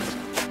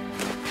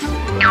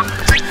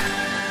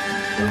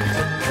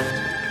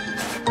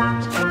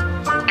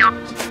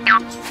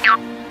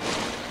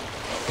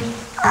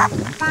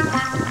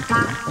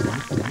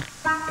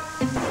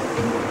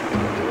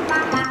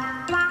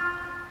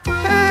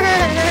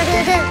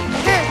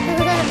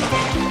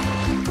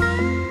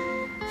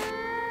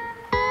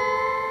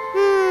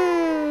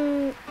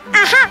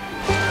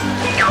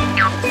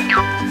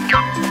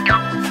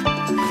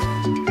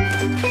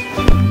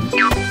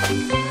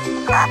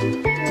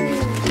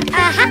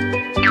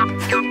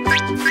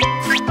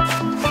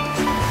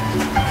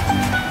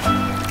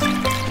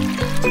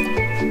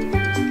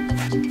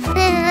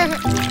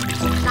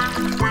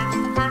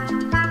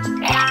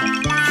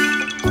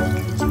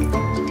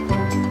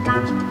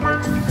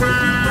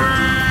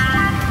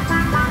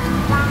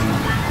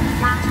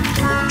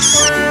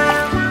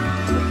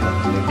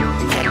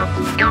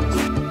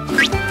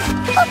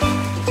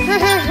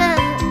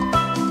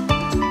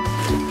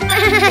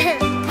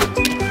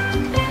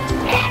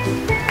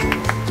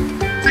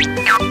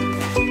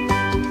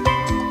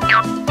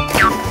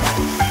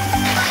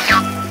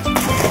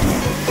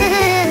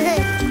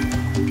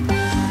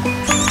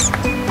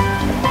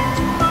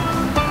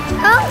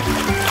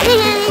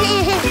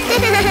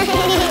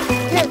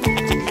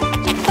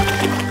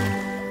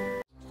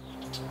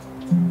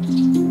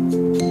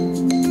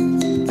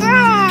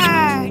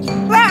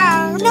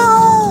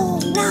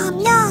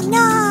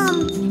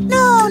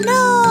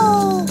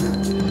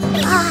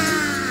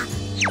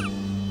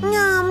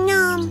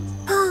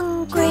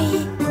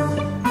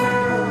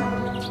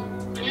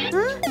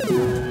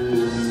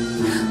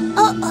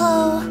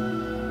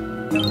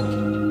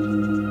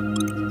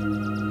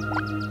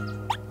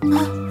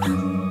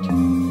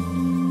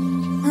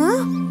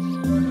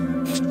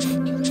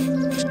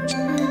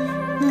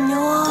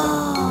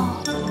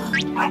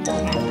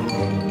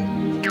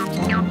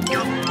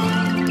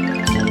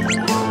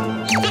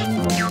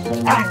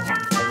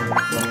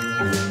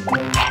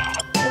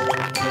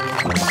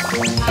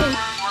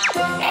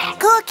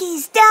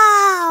 Cookies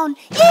down!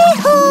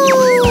 Yee-hoo!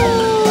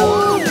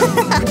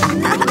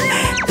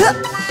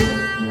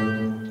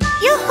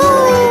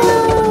 Yoo-hoo!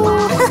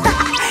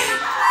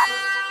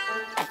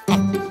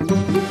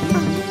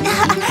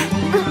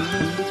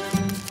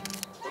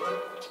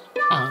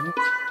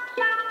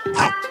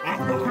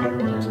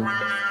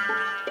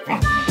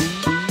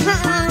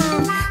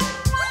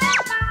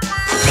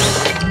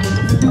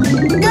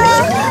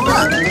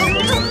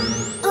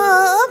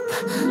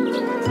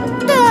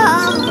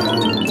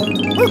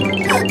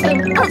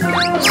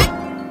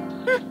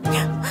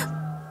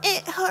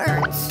 It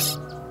hurts.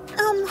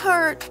 I'm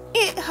hurt.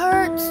 It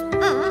hurts.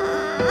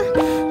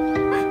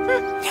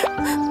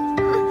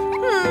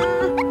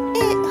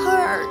 It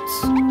hurts.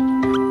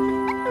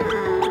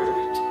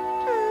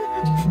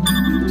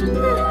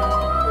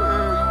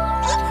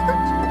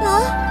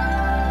 Huh?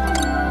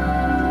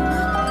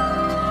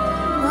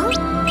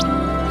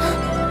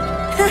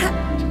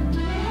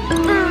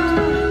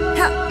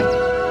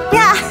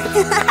 Yeah.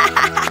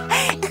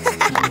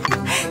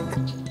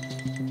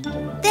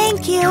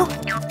 Thank you.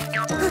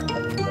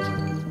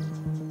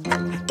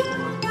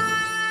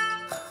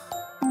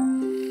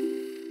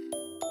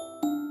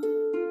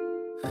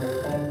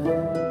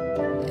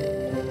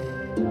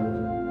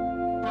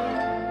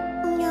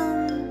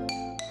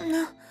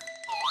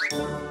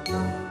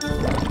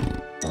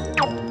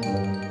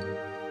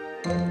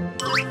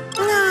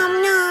 Nom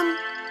nom.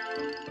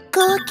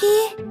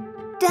 Cookie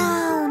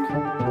down.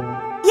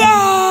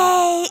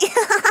 Yay!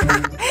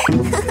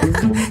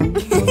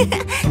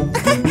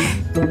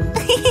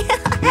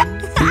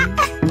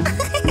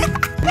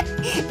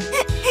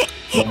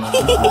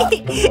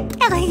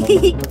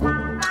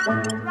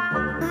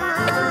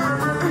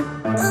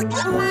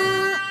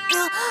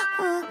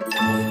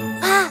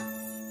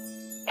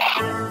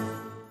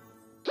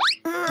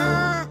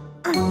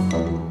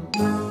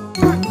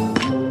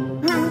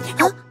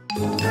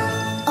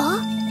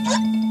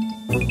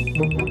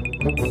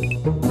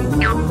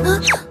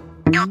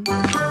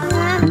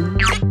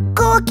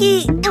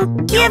 Cookie,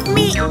 give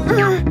me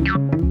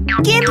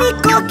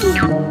cookie.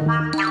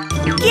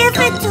 Give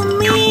it to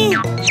me.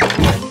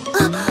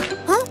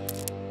 Huh?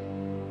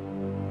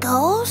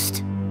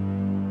 Ghost?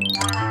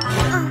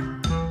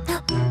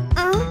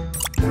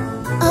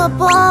 A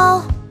ball?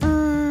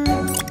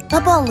 A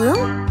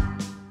balloon?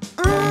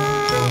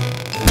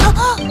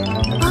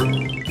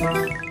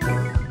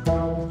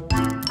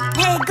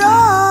 Hey,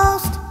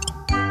 Ghost!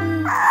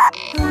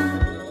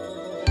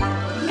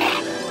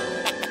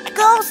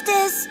 Ghost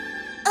is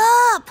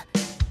up!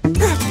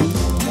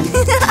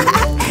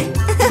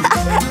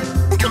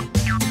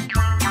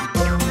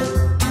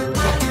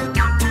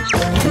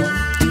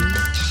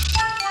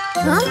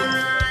 Huh?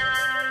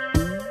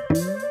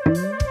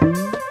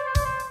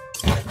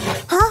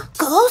 Huh?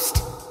 Ghost?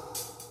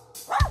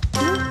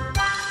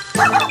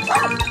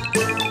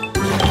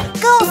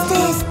 Ghost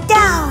is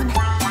down!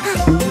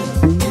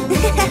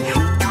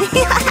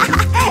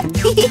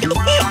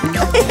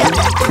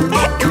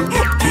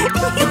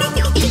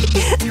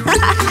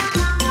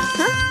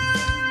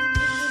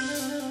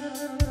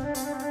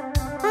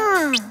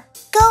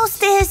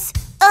 Ghost is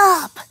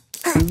up!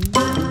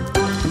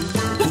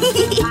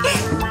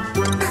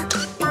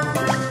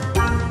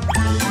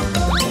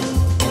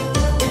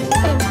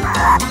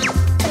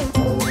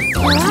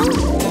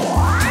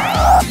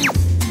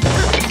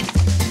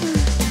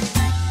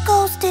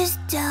 Ghost is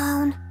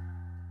down.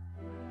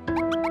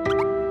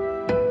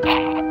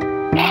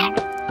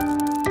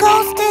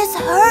 Ghost is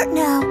hurt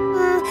now.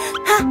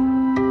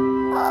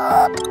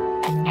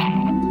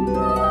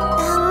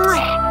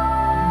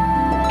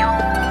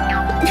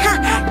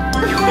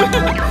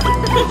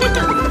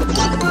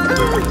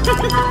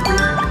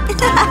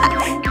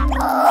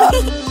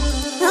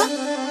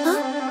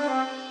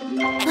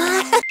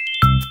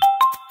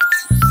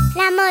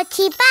 La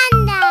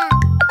mochipanda.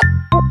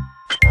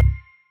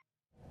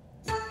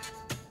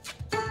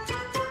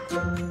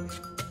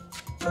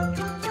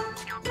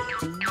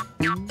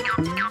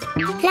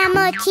 La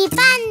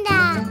mochipanda.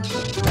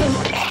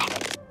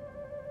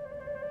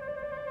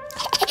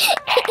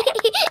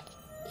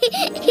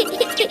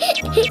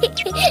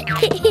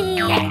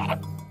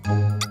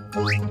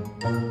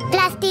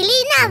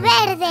 Plastilina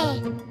verde.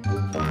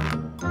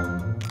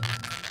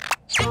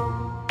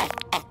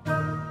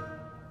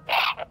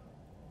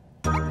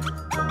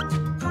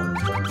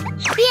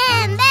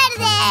 Bien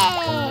verde.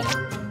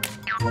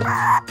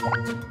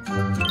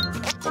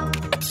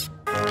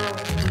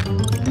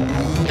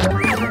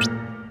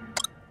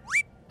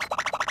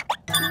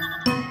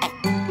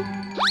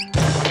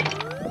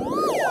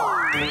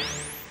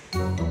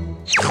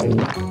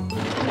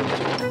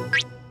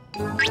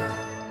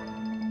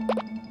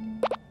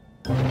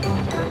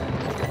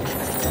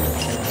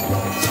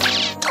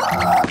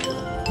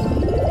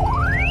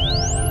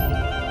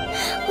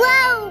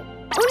 ¡Guau!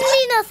 ¡Un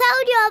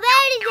dinosaurio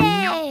verde!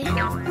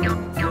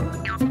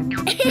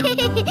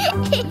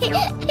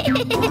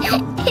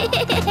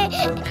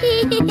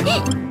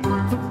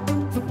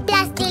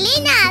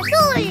 ¡Plastilina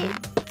azul!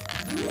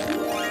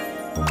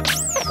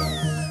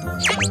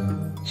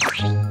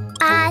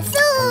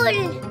 ¡Azul!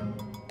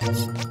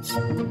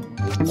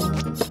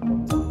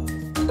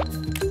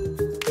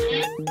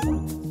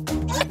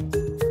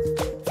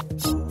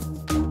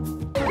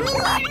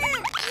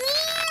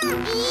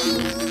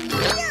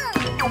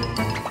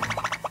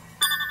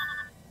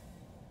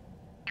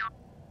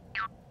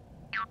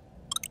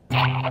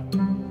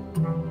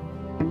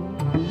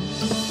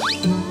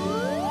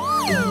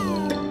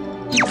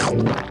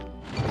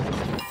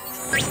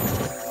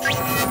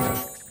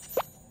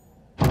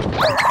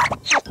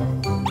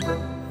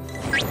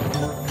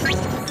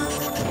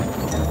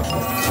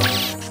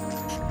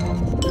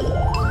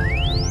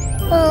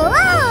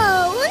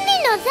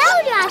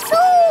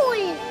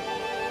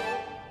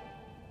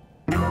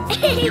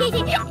 ¡No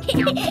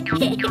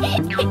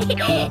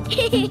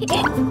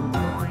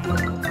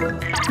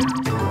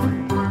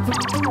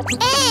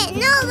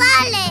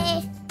vale!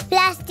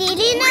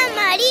 ¡Plastilina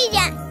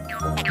amarilla!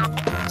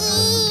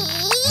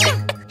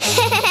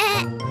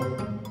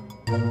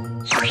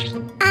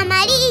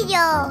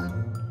 ¡Amarillo!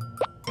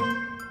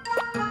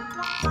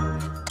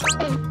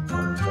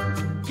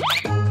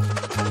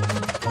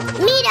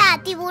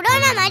 ¡Mira,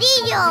 tiburón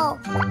amarillo!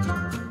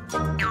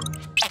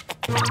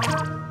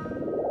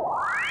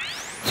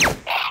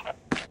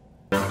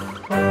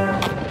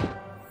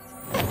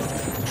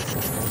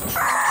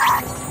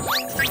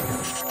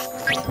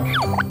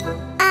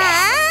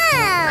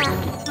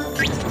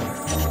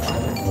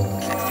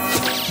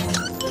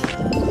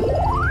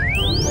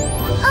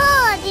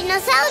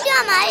 ¡Dinosaurio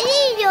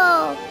amarillo!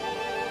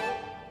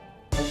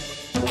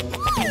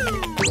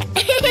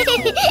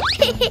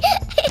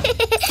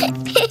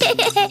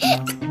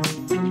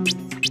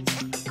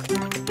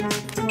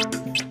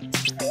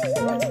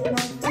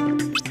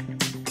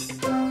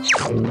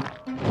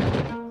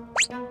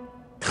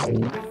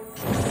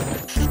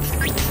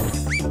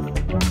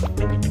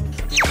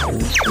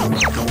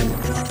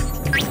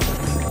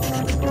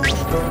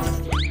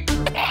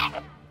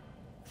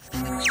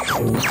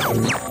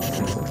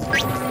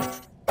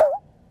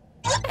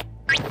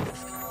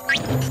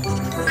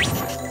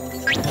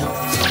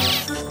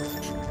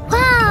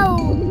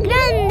 ¡Wow!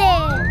 ¡Grande!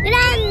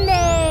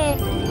 ¡Grande!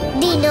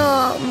 ¿Dino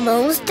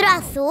monstruo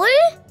azul?